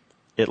mentor.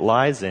 It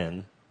lies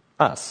in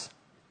us.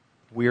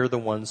 We're the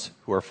ones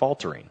who are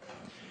faltering.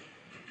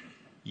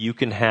 You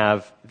can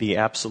have the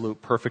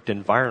absolute perfect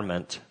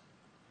environment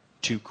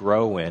to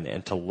grow in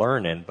and to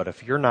learn in, but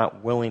if you're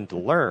not willing to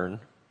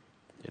learn,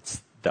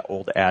 it's the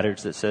old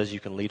adage that says you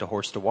can lead a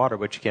horse to water,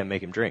 but you can't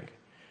make him drink.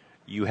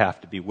 You have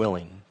to be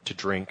willing to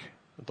drink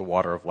the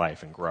water of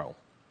life and grow.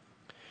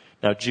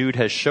 Now, Jude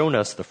has shown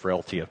us the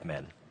frailty of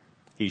men.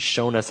 He's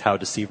shown us how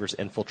deceivers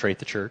infiltrate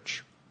the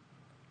church,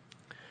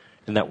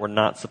 and that we're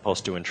not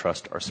supposed to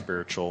entrust our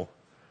spiritual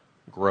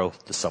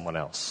growth to someone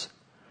else.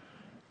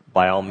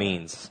 By all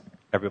means,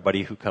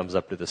 everybody who comes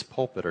up to this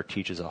pulpit or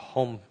teaches a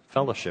home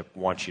fellowship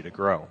wants you to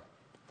grow.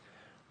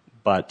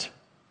 But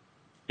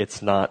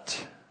it's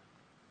not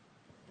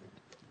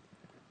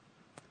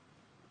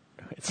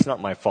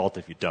my fault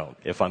if you don't.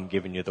 If I'm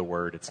giving you the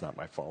word, it's not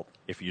my fault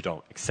if you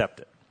don't accept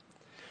it.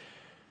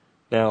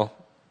 Now,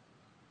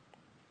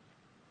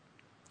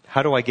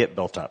 how do I get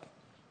built up?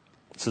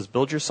 It says,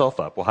 build yourself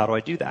up. Well, how do I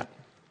do that?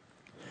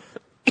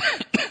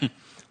 I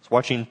was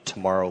watching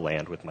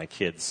Tomorrowland with my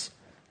kids.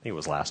 I think it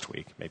was last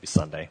week, maybe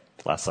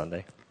last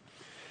Sunday.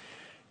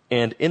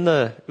 And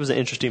it was an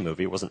interesting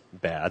movie. It wasn't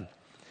bad.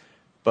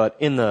 But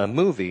in the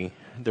movie,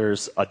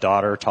 there's a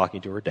daughter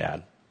talking to her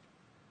dad.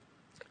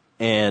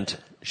 And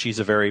she's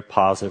a very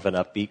positive and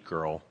upbeat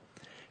girl.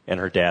 And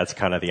her dad's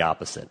kind of the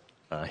opposite.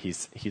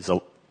 He's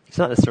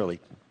not necessarily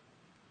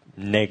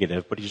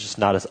negative, but he's just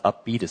not as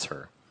upbeat as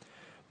her.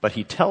 But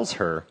he tells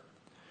her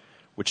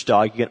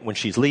when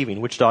she's leaving,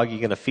 which dog are you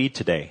going to feed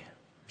today?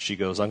 She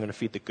goes, I'm going to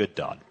feed the good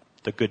dog.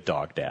 The good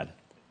dog, Dad.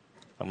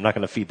 I'm not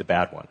going to feed the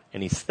bad one.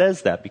 And he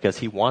says that because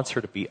he wants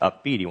her to be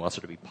upbeat. He wants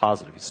her to be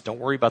positive. He says, don't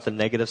worry about the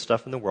negative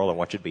stuff in the world. I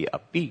want you to be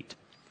upbeat.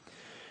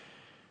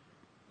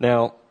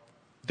 Now,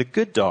 the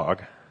good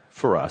dog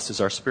for us is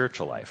our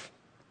spiritual life.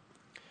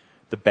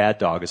 The bad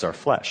dog is our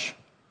flesh.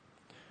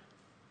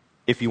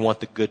 If you want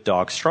the good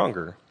dog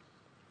stronger,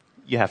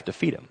 you have to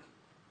feed him.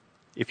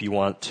 If you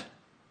want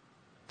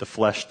the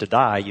flesh to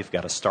die, you've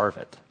got to starve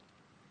it.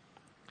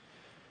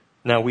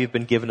 Now, we've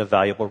been given a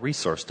valuable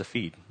resource to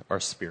feed our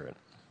spirit,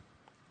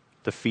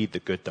 to feed the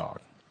good dog,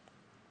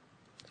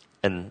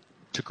 and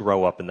to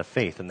grow up in the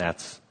faith, and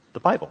that's the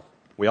Bible.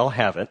 We all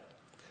have it.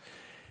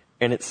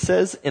 And it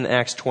says in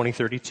Acts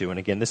 20:32, and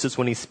again, this is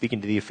when he's speaking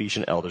to the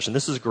Ephesian elders, and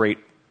this is a great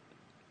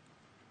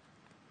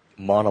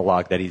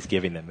monologue that he's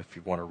giving them, if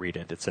you want to read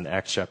it. It's in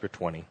Acts chapter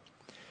 20.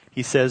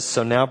 He says,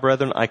 so now,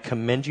 brethren, I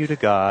commend you to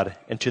God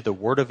and to the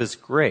word of his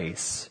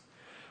grace,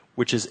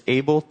 which is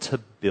able to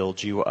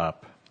build you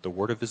up. The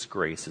word of his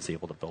grace is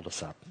able to build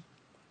us up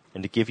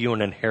and to give you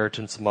an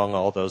inheritance among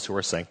all those who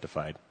are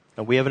sanctified.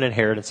 And we have an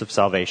inheritance of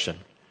salvation.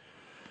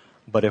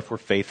 But if we're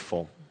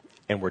faithful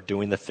and we're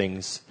doing the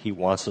things he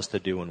wants us to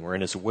do and we're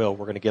in his will,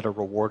 we're going to get a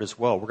reward as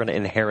well. We're going to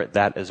inherit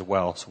that as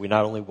well. So we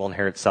not only will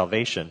inherit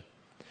salvation,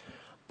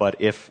 but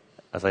if,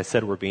 as I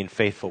said, we're being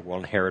faithful, we'll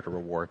inherit a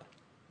reward.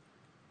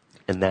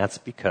 And that's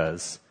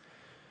because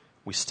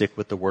we stick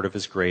with the word of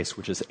his grace,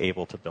 which is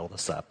able to build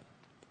us up.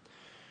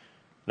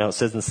 Now it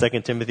says in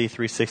 2 Timothy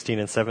 3:16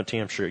 and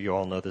 17, I'm sure you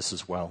all know this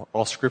as well.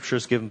 All scripture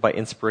is given by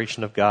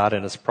inspiration of God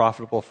and is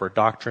profitable for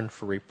doctrine,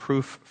 for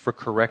reproof, for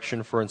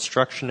correction, for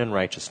instruction in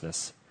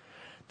righteousness,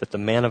 that the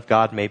man of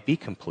God may be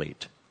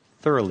complete,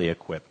 thoroughly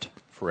equipped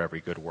for every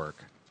good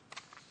work.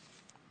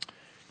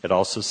 It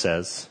also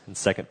says in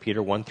 2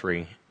 Peter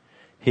 1:3,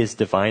 his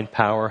divine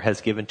power has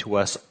given to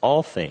us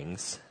all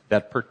things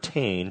that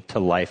pertain to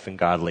life and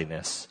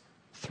godliness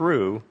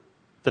through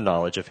the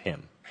knowledge of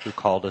him who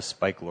called us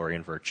by glory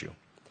and virtue.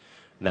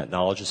 And that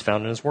knowledge is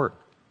found in his word.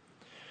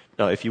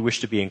 Now, if you wish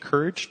to be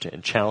encouraged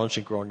and challenged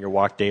and grow in your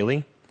walk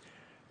daily,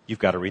 you've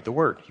got to read the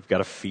Word. You've got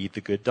to feed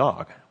the good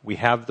dog. We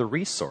have the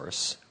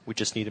resource. We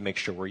just need to make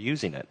sure we're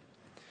using it.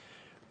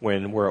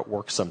 When we're at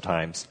work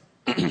sometimes,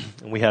 and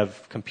we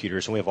have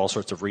computers and we have all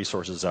sorts of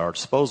resources at our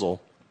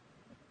disposal,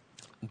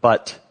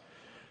 but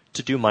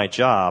to do my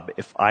job,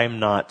 if I'm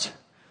not,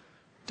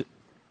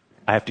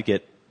 I have to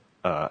get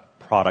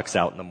products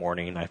out in the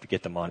morning, and I have to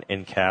get them on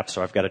end caps,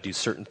 so I've got to do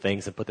certain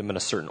things and put them in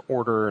a certain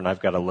order, and I've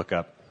got to look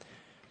up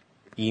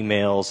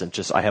emails,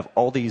 and I have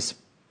all these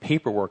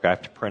paperwork I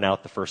have to print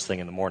out the first thing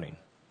in the morning.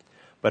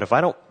 But if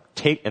I don't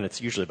take, and it's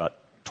usually about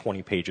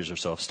 20 pages or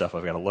so of stuff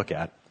I've got to look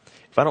at,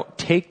 if I don't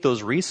take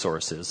those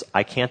resources,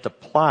 I can't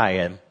apply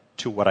them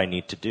to what I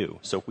need to do.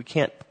 So if we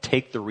can't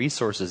take the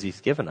resources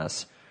He's given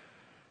us,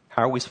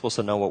 how are we supposed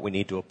to know what we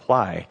need to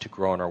apply to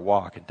grow in our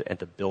walk and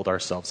to build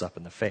ourselves up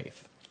in the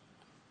faith?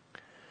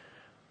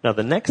 Now,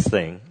 the next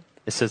thing,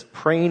 it says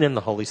praying in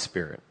the Holy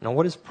Spirit. Now,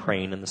 what is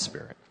praying in the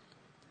Spirit?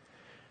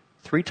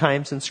 3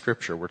 times in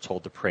Scripture we're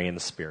told to pray in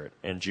the Spirit,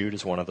 and Jude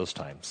is one of those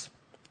times.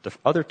 The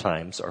other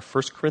times are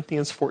 1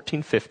 Corinthians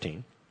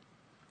 14:15,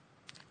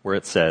 where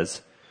it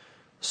says,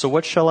 "So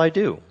what shall I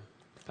do?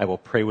 I will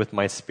pray with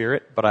my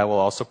spirit, but I will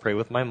also pray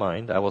with my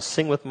mind. I will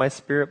sing with my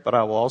spirit, but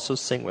I will also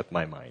sing with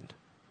my mind."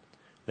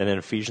 Then in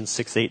Ephesians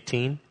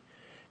 6:18,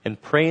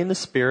 "And pray in the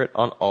Spirit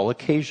on all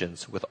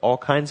occasions, with all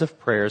kinds of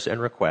prayers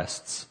and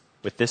requests.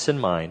 With this in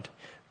mind,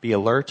 be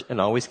alert and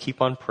always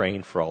keep on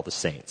praying for all the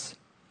saints."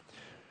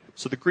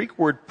 So the Greek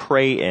word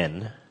pray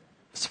in,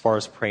 as far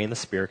as pray in the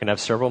Spirit, can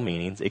have several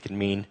meanings. It can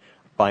mean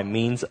by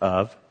means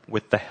of,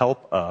 with the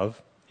help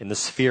of, in the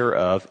sphere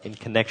of, in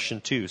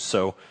connection to.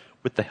 So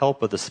with the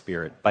help of the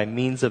Spirit, by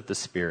means of the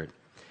Spirit,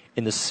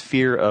 in the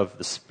sphere of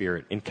the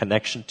Spirit, in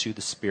connection to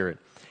the Spirit.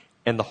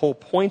 And the whole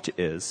point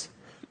is,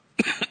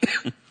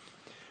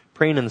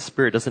 praying in the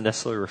Spirit doesn't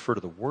necessarily refer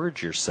to the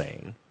words you're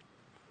saying.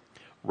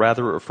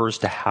 Rather, it refers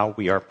to how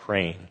we are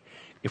praying.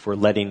 If we're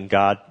letting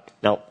God...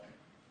 Now,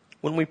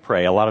 when we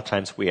pray, a lot of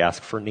times we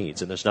ask for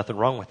needs, and there's nothing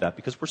wrong with that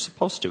because we're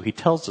supposed to. He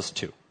tells us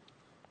to.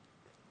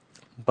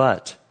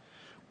 But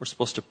we're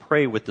supposed to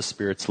pray with the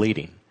Spirit's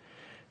leading.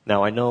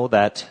 Now, I know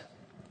that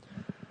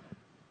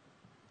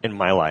in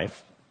my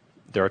life,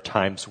 there are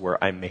times where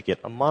I make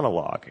it a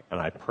monologue, and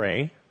I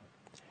pray,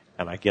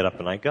 and I get up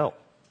and I go.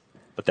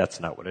 But that's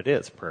not what it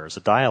is. Prayer is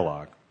a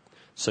dialogue.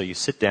 So you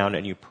sit down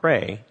and you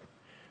pray,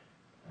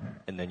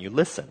 and then you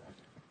listen.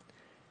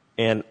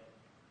 And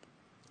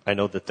I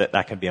know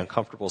that can be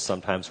uncomfortable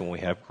sometimes when we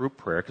have group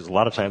prayer, because a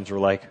lot of times we're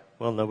like,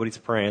 well, nobody's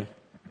praying.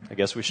 I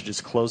guess we should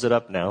just close it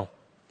up now.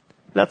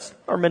 That's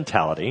our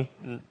mentality.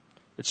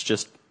 It's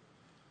just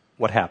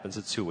what happens.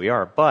 It's who we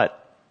are.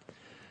 But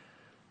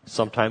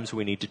sometimes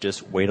we need to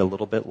just wait a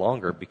little bit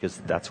longer because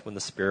that's when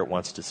the Spirit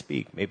wants to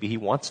speak. Maybe He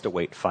wants to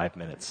wait 5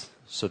 minutes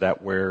so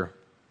that we're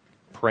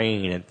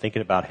praying and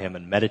thinking about Him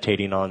and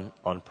meditating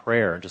on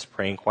prayer and just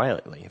praying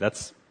quietly.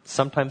 That's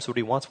sometimes what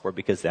He wants for,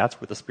 because that's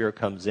where the Spirit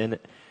comes in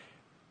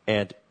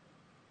and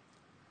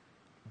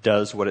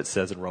does what it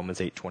says in Romans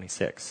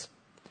 8:26.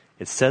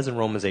 It says in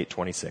Romans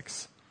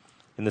 8:26,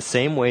 "In the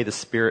same way the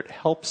Spirit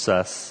helps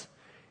us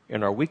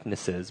in our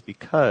weaknesses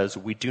because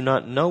we do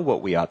not know what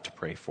we ought to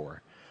pray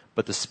for,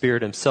 but the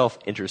Spirit Himself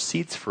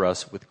intercedes for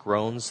us with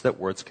groans that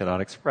words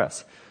cannot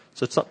express."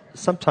 So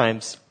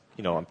sometimes,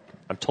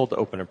 I'm told to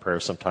open in prayer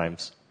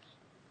sometimes,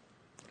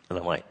 and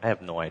I'm like, I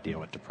have no idea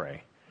what to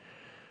pray.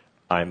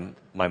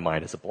 My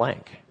mind is a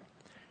blank.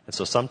 And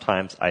so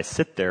sometimes I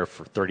sit there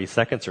for 30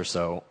 seconds or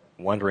so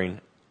wondering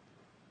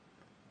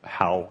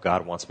how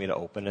God wants me to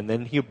open, and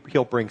then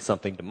He'll bring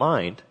something to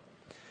mind.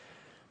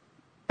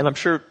 And I'm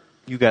sure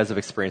you guys have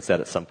experienced that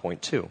at some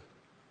point too.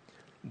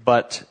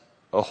 But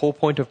a whole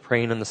point of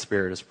praying in the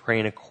Spirit is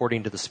praying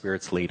according to the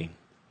Spirit's leading.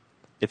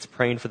 It's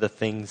praying for the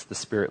things the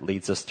Spirit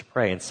leads us to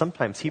pray. And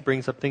sometimes He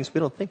brings up things we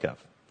don't think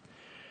of.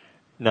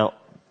 Now,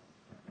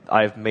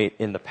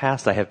 in the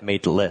past, I have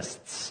made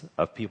lists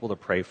of people to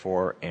pray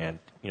for, and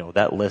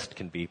that list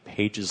can be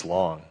pages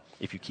long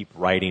if you keep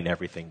writing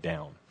everything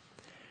down.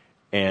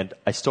 And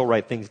I still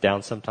write things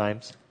down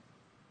sometimes.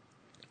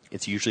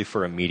 It's usually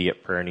for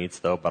immediate prayer needs,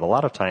 though. But a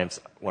lot of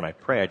times when I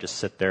pray, I just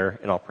sit there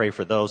and I'll pray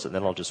for those, and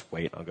then I'll just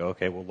wait. I'll go,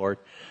 okay, well, Lord,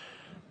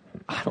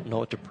 I don't know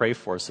what to pray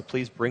for, so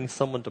please bring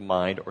someone to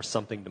mind or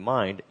something to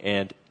mind.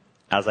 And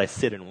as I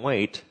sit and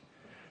wait,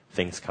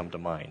 things come to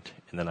mind.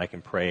 And then I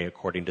can pray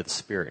according to the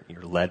Spirit.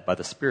 You're led by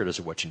the Spirit as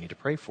to what you need to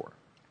pray for.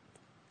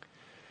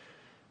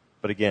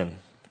 But again,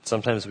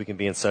 sometimes we can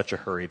be in such a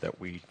hurry that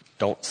we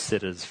don't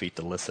sit at His feet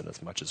to listen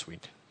as much as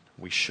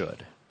we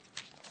should.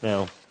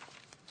 Now,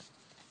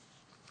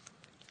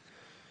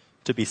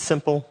 to be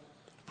simple,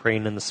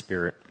 praying in the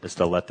Spirit is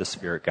to let the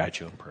Spirit guide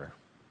you in prayer.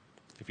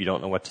 If you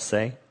don't know what to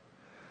say,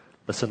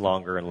 listen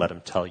longer and let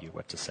Him tell you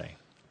what to say.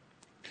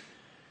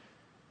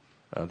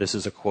 This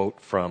is a quote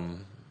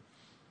from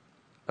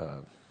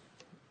a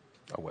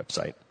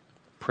website.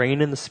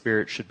 "Praying in the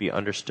Spirit should be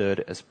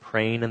understood as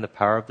praying in the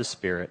power of the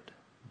Spirit,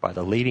 by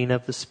the leading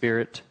of the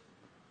Spirit,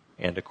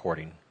 and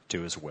according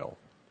to His will."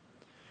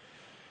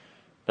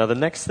 Now, the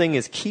next thing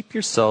is keep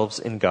yourselves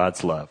in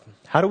God's love.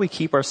 How do we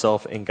keep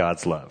ourselves in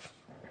God's love?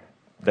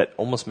 that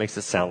almost makes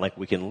it sound like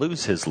we can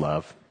lose his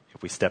love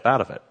if we step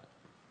out of it.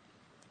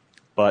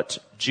 But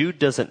Jude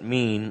doesn't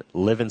mean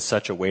live in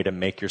such a way to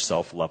make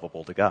yourself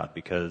lovable to God,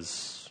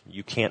 because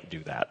you can't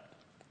do that.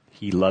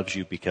 He loves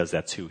you because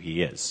that's who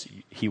he is.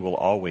 He will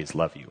always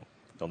love you.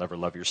 He'll never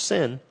love your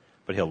sin,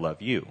 but he'll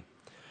love you.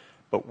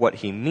 But what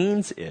he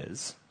means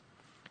is,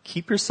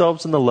 keep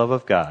yourselves in the love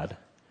of God.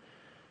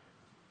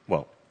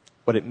 Well,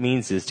 what it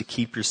means is to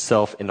keep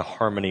yourself in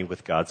harmony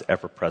with God's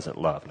ever-present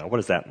love. Now, what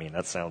does that mean?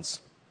 That sounds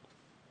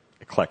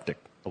eclectic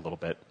a little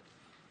bit.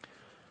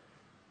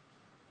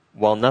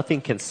 While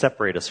nothing can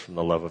separate us from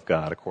the love of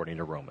God, according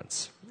to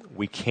Romans,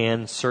 we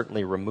can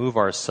certainly remove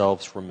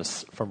ourselves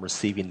from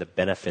receiving the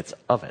benefits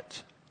of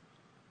it.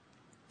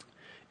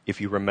 If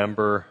you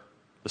remember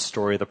the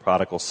story of the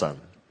prodigal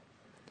son,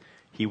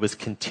 he was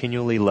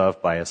continually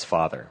loved by his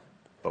father.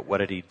 But what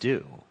did he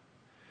do?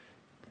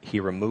 He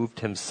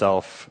removed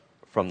himself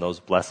from those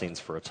blessings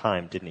for a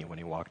time, didn't he, when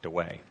he walked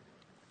away?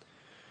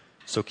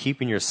 So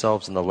keeping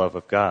yourselves in the love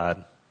of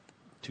God,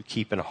 to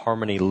keep in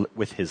harmony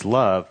with his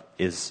love,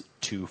 is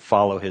to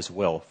follow his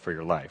will for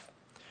your life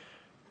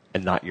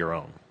and not your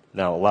own.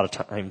 Now, a lot of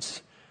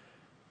times,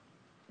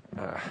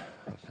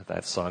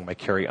 that song by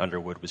Carrie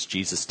Underwood was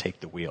Jesus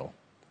Take the Wheel.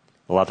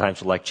 A lot of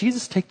times we're like,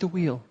 Jesus, take the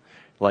wheel.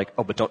 Like,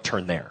 oh, but don't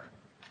turn there.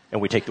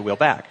 And we take the wheel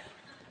back.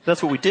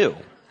 That's what we do.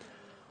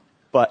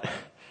 But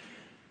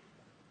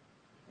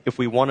if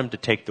we want him to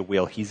take the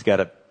wheel,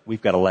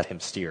 we've got to let him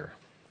steer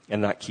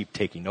and not keep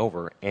taking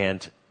over.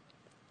 And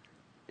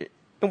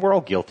we're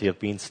all guilty of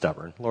being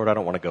stubborn. Lord, I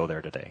don't want to go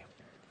there today.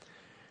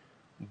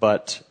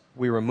 But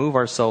we remove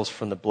ourselves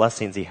from the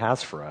blessings he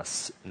has for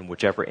us in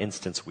whichever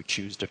instance we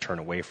choose to turn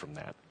away from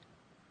that.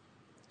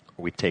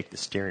 Or we take the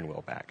steering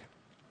wheel back.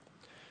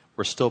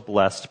 We're still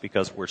blessed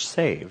because we're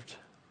saved,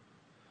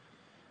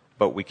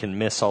 but we can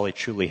miss all he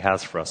truly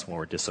has for us when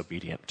we're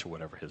disobedient to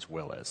whatever his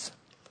will is.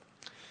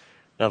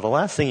 Now, the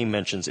last thing he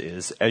mentions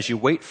is, as you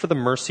wait for the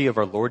mercy of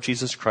our Lord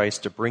Jesus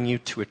Christ to bring you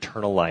to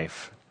eternal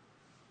life.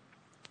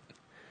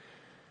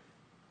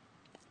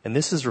 And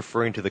this is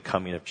referring to the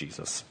coming of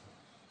Jesus,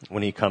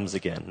 when he comes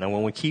again. Now,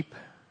 when we keep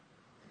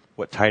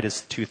what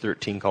Titus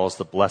 2:13 calls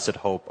the blessed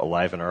hope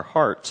alive in our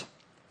heart,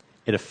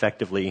 it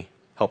effectively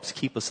helps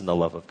keep us in the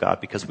love of God,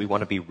 because we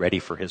want to be ready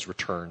for his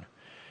return.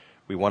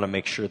 We want to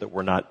make sure that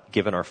we're not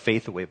giving our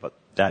faith away, but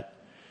that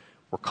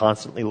we're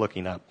constantly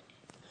looking up.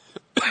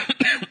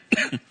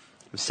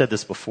 I've said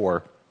this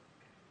before,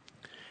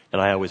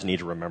 and I always need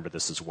to remember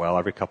this as well.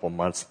 Every couple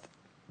months,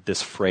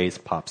 this phrase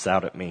pops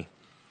out at me.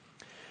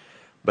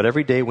 But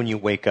every day when you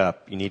wake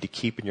up, you need to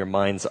keep in your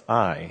mind's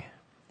eye,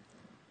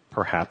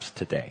 perhaps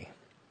today.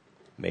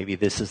 Maybe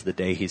this is the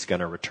day he's going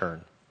to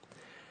return.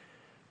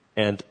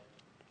 And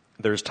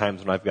there's times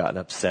when I've gotten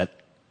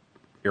upset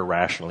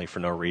irrationally for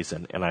no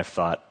reason, and I've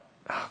thought,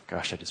 oh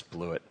gosh, I just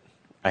blew it.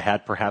 I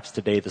had perhaps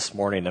today this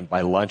morning, and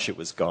by lunch it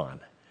was gone.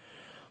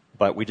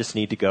 But we just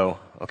need to go,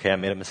 okay, I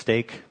made a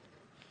mistake.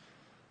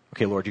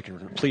 Okay, Lord, you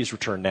can please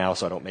return now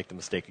so I don't make the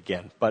mistake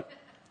again. But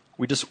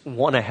we just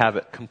want to have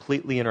it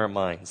completely in our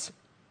minds.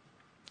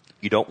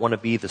 You don't want to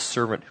be the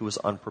servant who is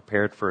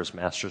unprepared for his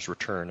master's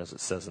return, as it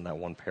says in that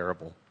one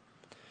parable.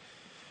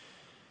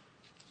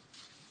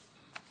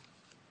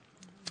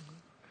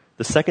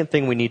 The second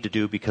thing we need to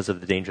do because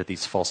of the danger of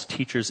these false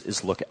teachers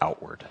is look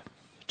outward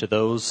to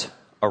those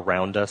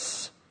around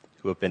us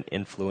who have been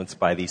influenced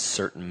by these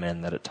certain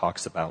men that it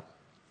talks about.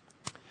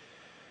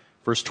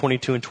 Verse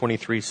 22 and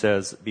 23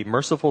 says, "Be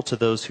merciful to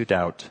those who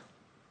doubt.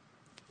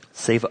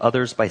 Save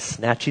others by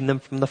snatching them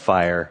from the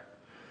fire.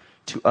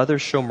 To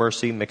others show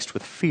mercy mixed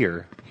with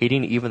fear,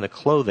 hating even the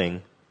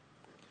clothing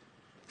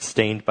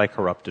stained by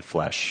corrupted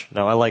flesh."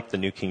 Now, I like the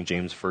New King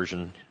James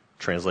Version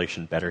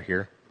translation better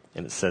here,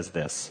 and it says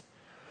this: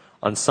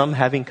 "On some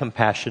having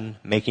compassion,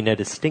 making a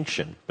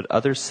distinction, but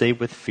others save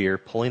with fear,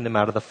 pulling them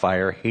out of the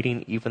fire,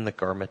 hating even the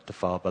garment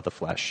defiled by the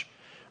flesh."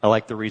 I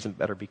like the reason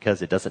better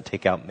because it doesn't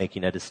take out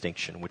making a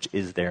distinction, which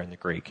is there in the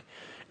Greek.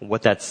 And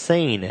what that's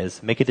saying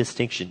is, make a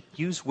distinction.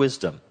 Use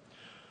wisdom.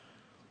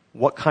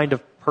 What kind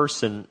of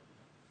person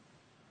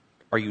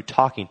are you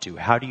talking to?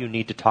 How do you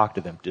need to talk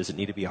to them? Does it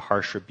need to be a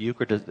harsh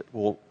rebuke,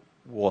 or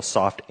will a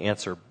soft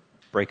answer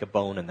break a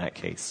bone in that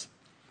case?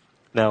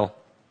 Now,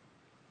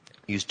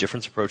 use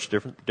different approach to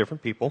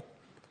different people.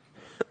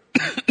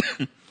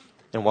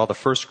 And while the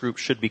first group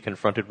should be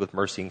confronted with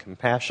mercy and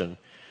compassion,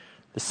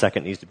 the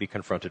second needs to be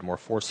confronted more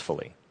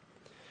forcefully.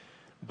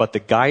 But the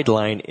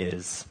guideline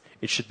is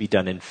it should be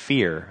done in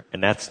fear,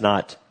 and that's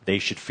not they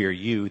should fear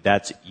you.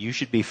 That's you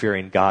should be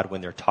fearing God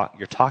when you're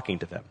talking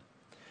to them,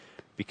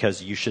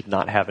 because you should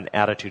not have an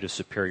attitude of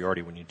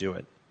superiority when you do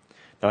it.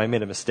 Now, I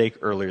made a mistake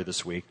earlier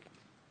this week,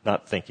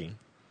 not thinking.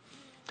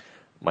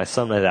 My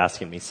son was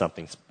asking me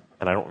something,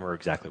 and I don't remember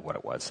exactly what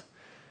it was.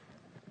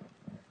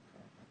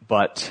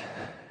 But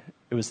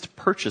it was to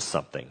purchase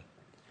something.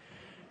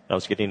 I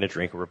was getting a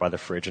drink over by the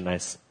fridge, and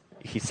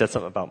he said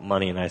something about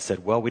money, and I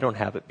said, well, we don't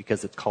have it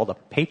because it's called a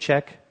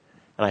paycheck.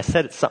 And I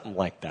said it's something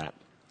like that.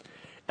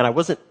 And I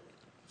wasn't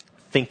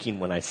thinking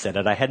when I said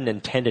it. I hadn't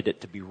intended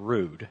it to be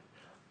rude.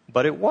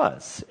 But it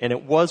was. And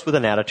it was with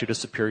an attitude of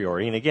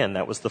superiority. And again,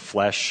 that was the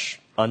flesh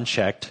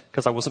unchecked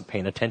because I wasn't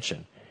paying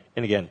attention.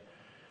 And again,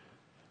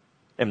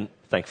 and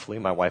thankfully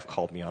my wife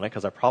called me on it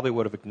because I probably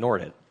would have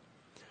ignored it.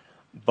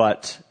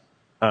 But,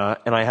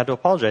 and I had to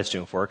apologize to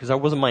him for it because that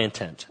wasn't my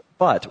intent.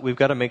 But we've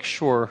got to make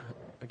sure,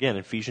 again,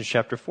 in Ephesians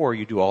chapter 4,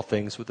 you do all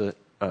things with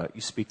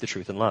you speak the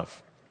truth in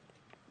love.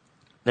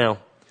 Now,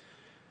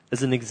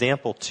 as an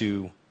example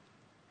to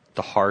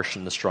the harsh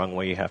and the strong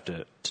way you have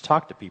to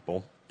talk to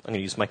people, I'm going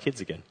to use my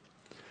kids again.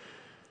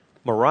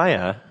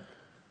 Mariah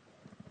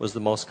was the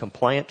most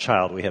compliant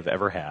child we have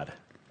ever had.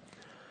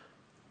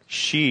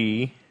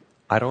 She,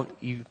 I don't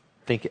even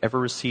think, ever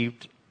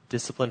received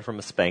discipline from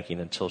a spanking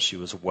until she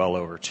was well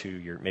over 2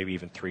 years, maybe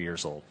even 3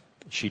 years old.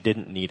 She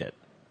didn't need it.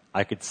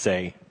 I could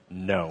say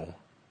no,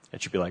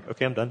 and she'd be like,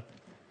 okay, I'm done.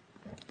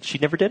 She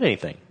never did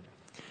anything.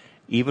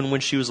 Even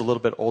when she was a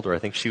little bit older, I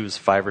think she was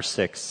 5 or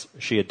 6,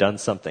 she had done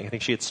something. I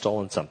think she had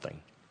stolen something.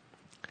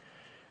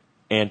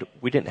 And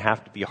we didn't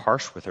have to be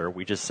harsh with her.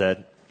 We just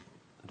said,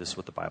 this is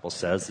what the Bible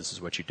says. This is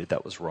what you did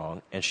that was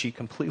wrong. And she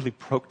completely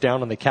broke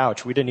down on the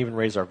couch. We didn't even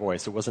raise our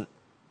voice. It wasn't,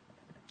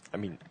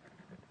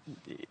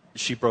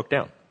 she broke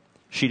down.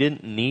 She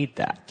didn't need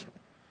that.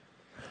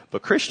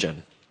 But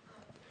Christian,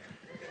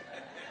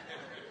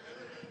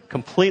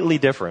 completely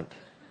different.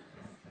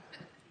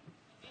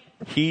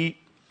 He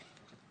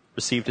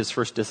received his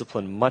first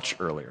discipline much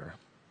earlier,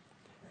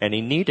 and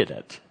he needed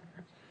it.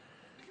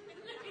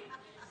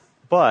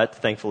 But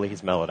thankfully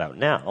he's mellowed out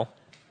now,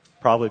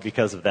 probably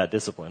because of that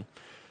discipline.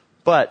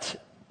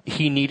 But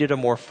he needed a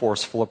more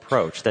forceful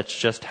approach. That's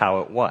just how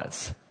it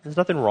was. There's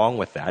nothing wrong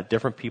with that.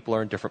 Different people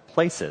are in different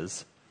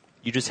places.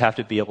 You just have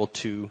to be able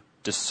to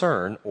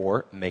discern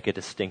or make a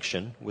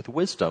distinction with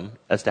wisdom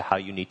as to how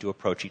you need to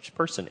approach each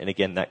person. And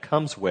again, that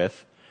comes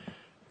with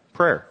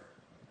prayer,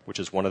 which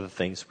is one of the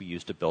things we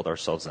use to build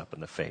ourselves up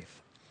in the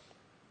faith.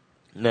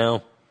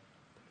 Now,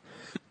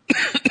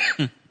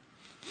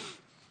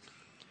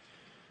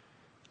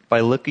 by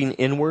looking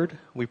inward,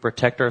 we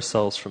protect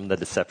ourselves from the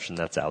deception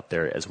that's out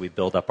there as we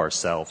build up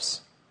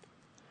ourselves.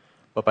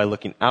 But by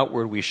looking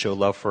outward, we show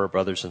love for our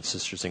brothers and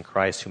sisters in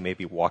Christ who may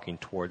be walking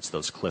towards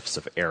those cliffs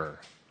of error.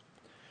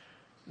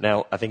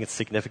 Now, I think it's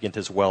significant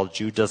as well,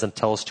 Jude doesn't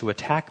tell us to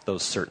attack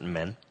those certain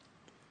men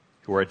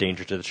who are a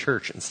danger to the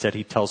church. Instead,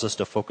 he tells us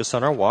to focus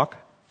on our walk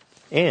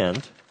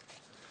and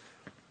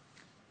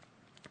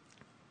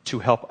to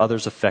help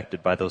others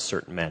affected by those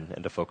certain men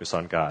and to focus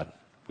on God.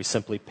 We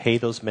simply pay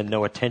those men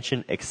no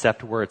attention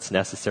except where it's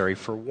necessary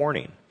for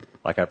warning.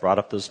 Like I brought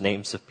up those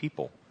names of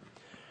people.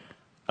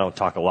 I don't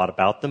talk a lot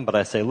about them, but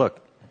I say, look,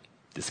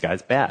 this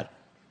guy's bad.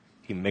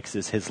 He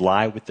mixes his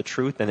lie with the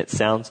truth and it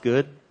sounds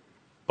good,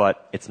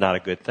 but it's not a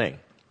good thing.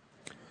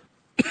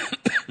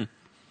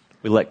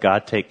 We let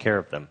God take care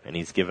of them, and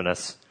he's given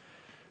us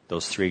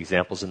those 3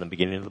 examples in the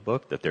beginning of the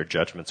book, that their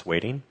judgment's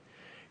waiting.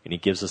 And he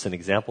gives us an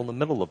example in the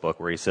middle of the book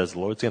where he says the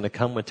Lord's going to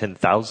come with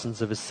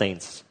 10,000s of his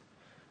saints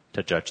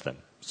to judge them.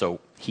 So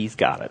he's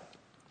got it.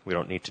 We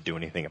don't need to do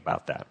anything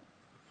about that.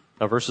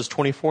 Now verses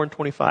 24 and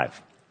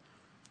 25.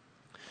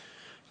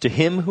 To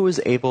him who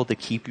is able to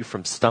keep you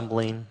from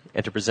stumbling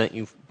and to present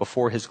you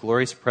before his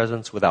glorious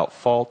presence without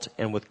fault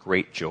and with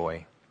great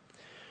joy.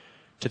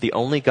 To the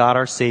only God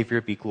our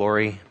Savior be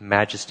glory,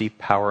 majesty,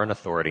 power, and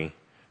authority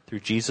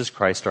through Jesus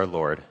Christ our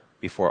Lord,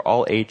 before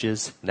all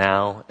ages,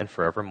 now and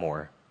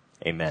forevermore.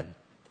 Amen.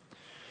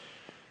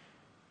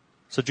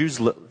 So Jude's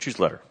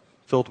letter,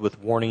 filled with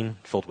warning,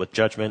 filled with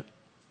judgment.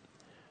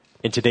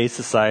 In today's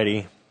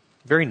society,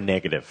 very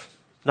negative,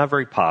 not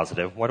very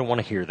positive. I don't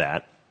want to hear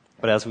that.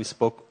 But as we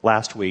spoke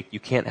last week,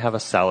 you can't have a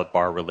salad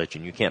bar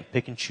religion. You can't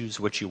pick and choose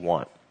what you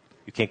want.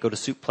 You can't go to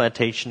Soup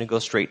Plantation and go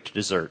straight to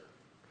dessert.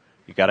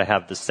 You got to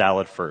have the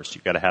salad first.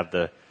 You got to have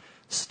the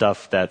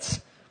stuff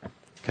that's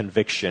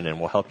conviction and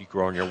will help you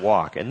grow in your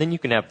walk. And then you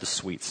can have the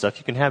sweet stuff.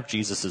 You can have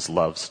Jesus'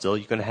 love still.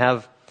 You can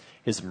have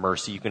his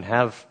mercy. You can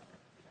have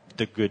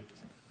the good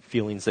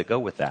feelings that go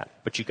with that.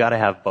 But you got to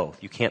have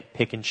both. You can't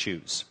pick and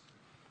choose.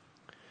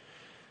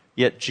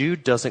 Yet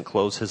Jude doesn't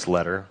close his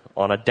letter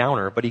on a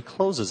downer, but he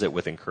closes it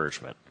with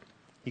encouragement.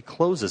 He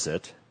closes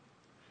it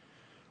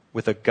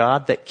with a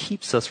God that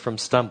keeps us from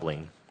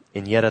stumbling,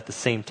 and yet at the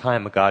same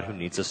time a God who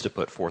needs us to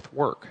put forth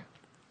work.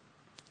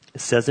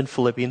 It says in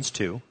Philippians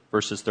 2,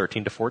 verses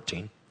 13 to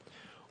 14,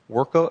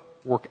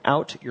 work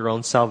out your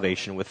own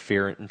salvation with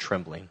fear and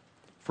trembling,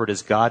 for it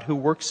is God who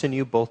works in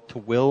you both to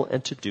will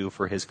and to do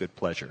for his good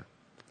pleasure.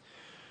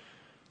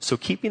 So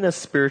keeping us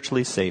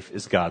spiritually safe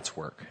is God's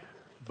work,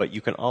 but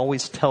you can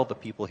always tell the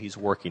people he's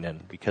working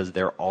in because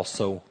they're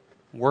also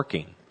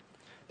working.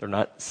 They're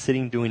not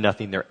sitting doing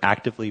nothing. They're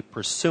actively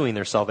pursuing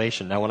their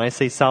salvation. Now, when I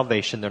say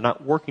salvation, they're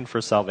not working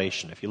for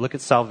salvation. If you look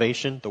at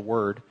salvation, the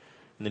word,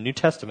 in the New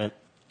Testament,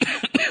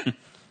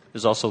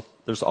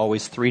 there's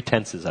always 3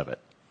 tenses of it.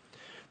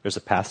 There's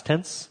a past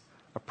tense,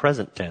 a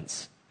present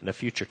tense, and a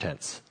future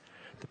tense.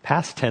 The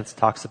past tense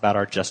talks about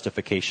our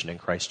justification in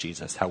Christ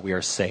Jesus, how we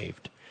are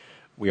saved.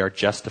 We are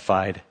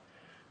justified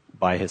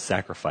by his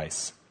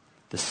sacrifice.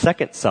 The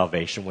second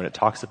salvation, when it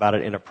talks about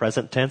it in a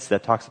present tense,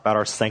 that talks about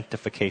our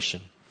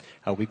sanctification.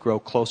 how we grow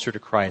closer to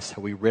Christ,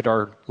 how we rid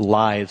our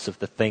lives of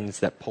the things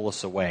that pull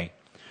us away.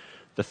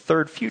 The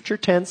third future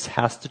tense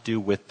has to do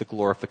with the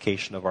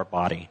glorification of our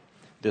body.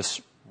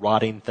 This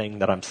rotting thing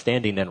that I'm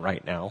standing in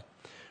right now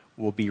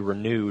will be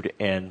renewed,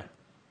 and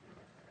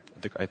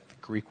the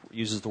Greek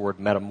uses the word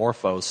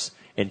metamorphos,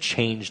 and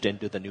changed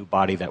into the new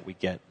body that we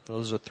get.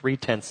 Those are three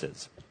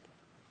tenses.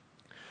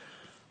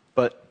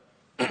 But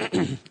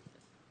the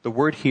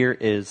word here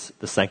is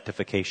the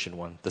sanctification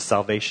one, the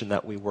salvation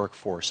that we work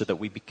for so that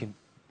we can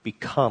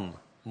become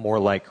more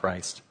like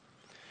Christ.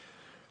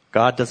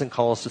 God doesn't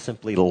call us to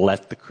simply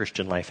let the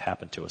Christian life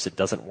happen to us. It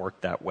doesn't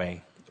work that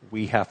way.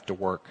 We have to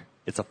work.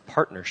 It's a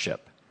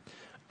partnership.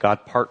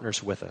 God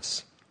partners with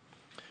us.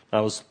 I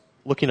was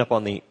looking up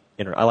on the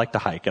internet. I like to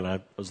hike, and I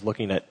was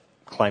looking at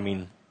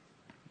climbing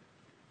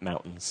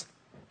mountains.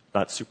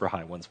 Not super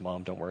high ones,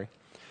 Mom, don't worry.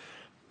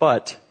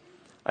 But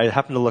I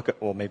happened to look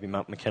at, well, maybe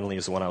Mount McKinley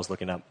is the one I was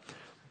looking at.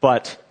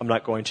 But I'm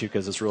not going to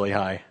because it's really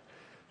high.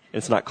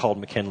 It's not called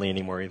McKinley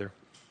anymore either,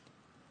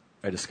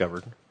 I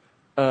discovered.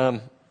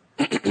 But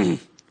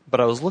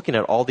I was looking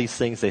at all these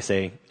things they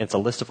say. It's a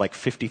list of like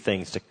 50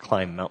 things to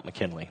climb Mount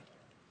McKinley.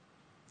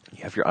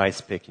 You have your ice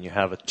pick, and you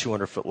have a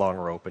 200-foot long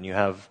rope, and you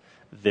have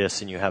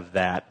this, and you have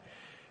that.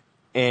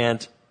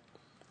 And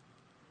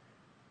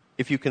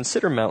if you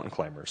consider mountain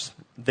climbers,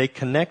 they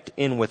connect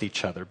in with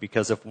each other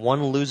because if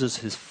one loses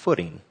his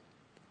footing,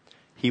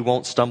 he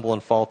won't stumble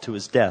and fall to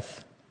his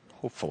death,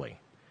 hopefully.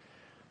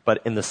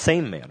 But in the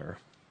same manner,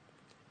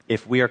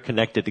 if we are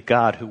connected to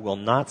God who will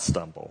not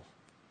stumble,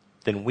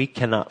 then we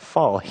cannot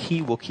fall.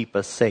 He will keep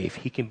us safe.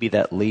 He can be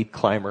that lead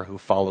climber who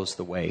follows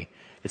the way.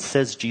 It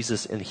says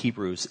Jesus in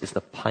Hebrews is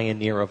the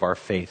pioneer of our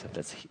faith.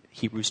 That's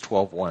Hebrews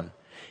 12:1.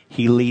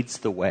 He leads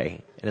the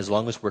way. And as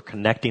long as we're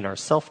connecting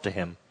ourselves to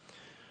him,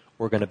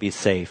 we're going to be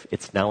safe.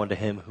 It's now unto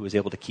him who is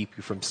able to keep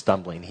you from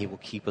stumbling. He will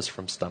keep us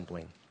from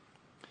stumbling.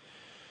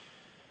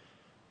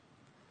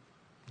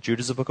 Jude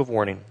is a book of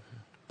warning,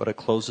 but it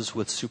closes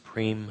with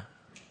supreme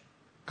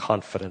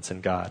confidence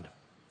in God.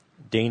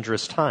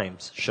 Dangerous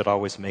times should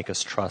always make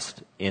us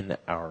trust in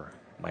our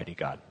mighty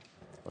God.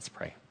 Let's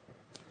pray.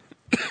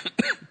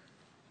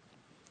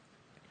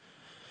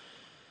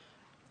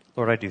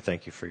 Lord, I do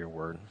thank you for your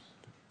word.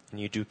 And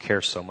you do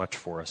care so much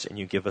for us, and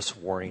you give us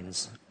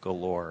warnings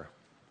galore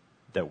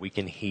that we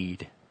can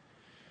heed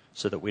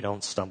so that we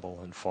don't stumble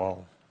and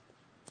fall.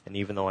 And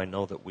even though I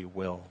know that we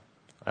will,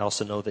 I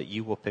also know that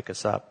you will pick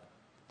us up.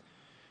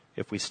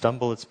 If we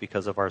stumble, it's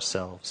because of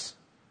ourselves.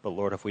 But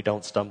Lord, if we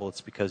don't stumble,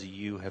 it's because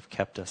you have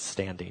kept us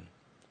standing,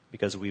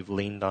 because we've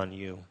leaned on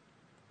you,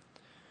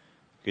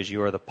 because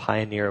you are the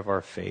pioneer of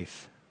our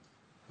faith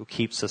who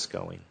keeps us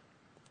going.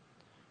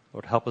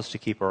 Lord, help us to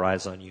keep our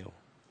eyes on you.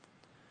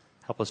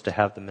 Help us to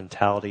have the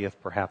mentality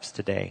of perhaps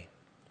today.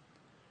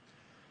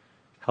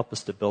 Help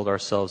us to build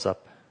ourselves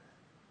up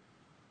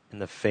in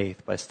the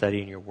faith by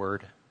studying your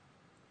word.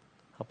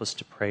 Help us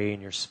to pray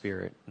in your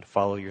spirit and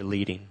follow your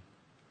leading.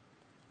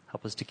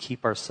 Help us to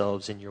keep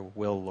ourselves in your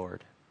will,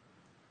 Lord,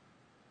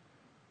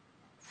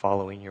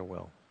 following your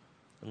will.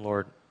 And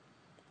Lord,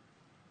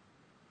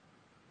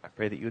 I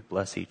pray that you would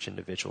bless each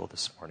individual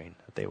this morning,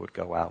 that they would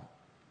go out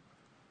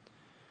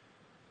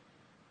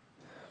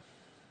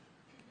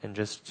and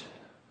just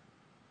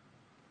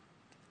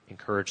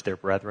encourage their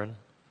brethren,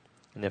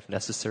 and if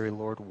necessary,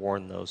 Lord,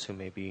 warn those who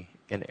may be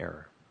in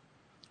error.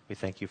 We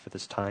thank you for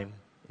this time.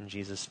 In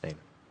Jesus' name,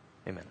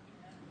 amen.